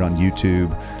can find it on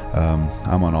YouTube.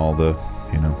 I'm on all the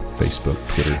Facebook,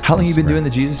 Twitter. How long have you been doing the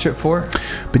Jesus Trip for?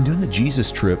 Been doing the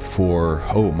Jesus Trip for,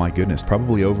 oh my goodness,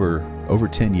 probably over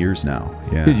 10 years now.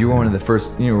 Dude, you were one of the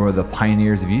first, you were the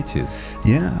pioneers of YouTube.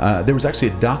 There was actually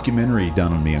a documentary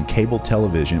done on me on cable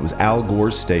television. It was Al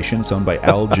Gore's station. It's owned by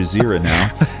Al Jazeera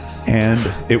now. And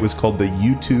it was called The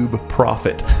YouTube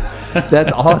Prophet.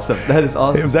 That's awesome. That is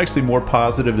awesome. It was actually more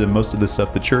positive than most of the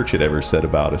stuff the church had ever said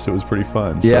about us. It was pretty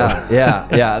fun. Yeah.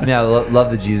 I mean, I love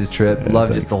the Jesus Trip.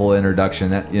 Love just the whole introduction.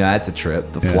 That that's a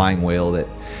trip. The flying whale that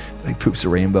like poops a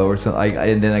rainbow or something.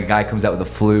 And then a guy comes out with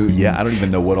a flute. I don't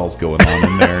even know what all's going on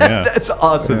in there. That's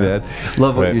awesome, man.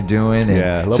 Love what you're doing.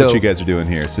 And love what you guys are doing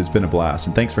here. So it's been a blast.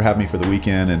 And thanks for having me for the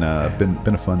weekend. And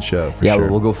been a fun show for sure.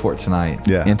 We'll go for it tonight.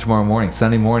 And tomorrow morning,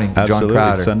 Sunday morning. Absolutely. John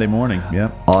Crowder. Sunday morning.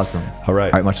 Awesome. All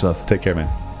right. All right. Much love. Take care, man.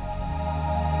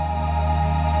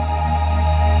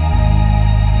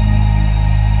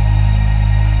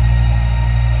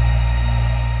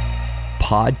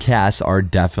 podcasts are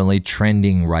definitely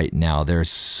trending right now. There's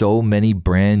so many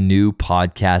brand new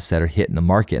podcasts that are hitting the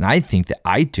market. And I think that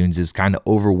iTunes is kind of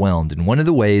overwhelmed. And one of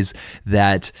the ways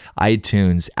that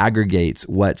iTunes aggregates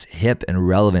what's hip and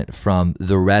relevant from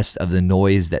the rest of the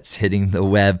noise that's hitting the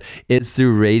web is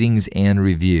through ratings and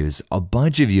reviews. A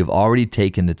bunch of you have already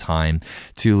taken the time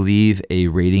to leave a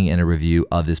rating and a review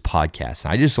of this podcast.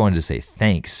 And I just wanted to say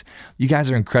thanks. You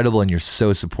guys are incredible and you're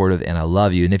so supportive, and I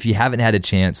love you. And if you haven't had a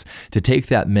chance to take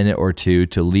that minute or two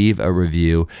to leave a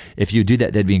review, if you do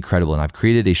that, that'd be incredible. And I've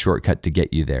created a shortcut to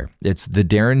get you there. It's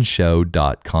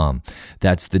thedarrenshow.com.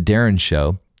 That's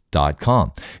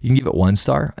thedarrenshow.com. You can give it 1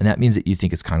 star, and that means that you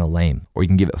think it's kind of lame. Or you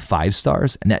can give it 5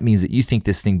 stars, and that means that you think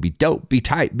this thing be dope, be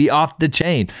tight, be off the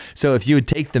chain. So if you would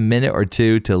take the minute or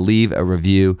two to leave a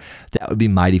review, that would be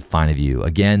mighty fine of you.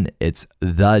 Again, it's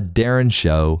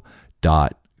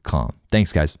thedarrenshow.com.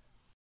 Thanks, guys.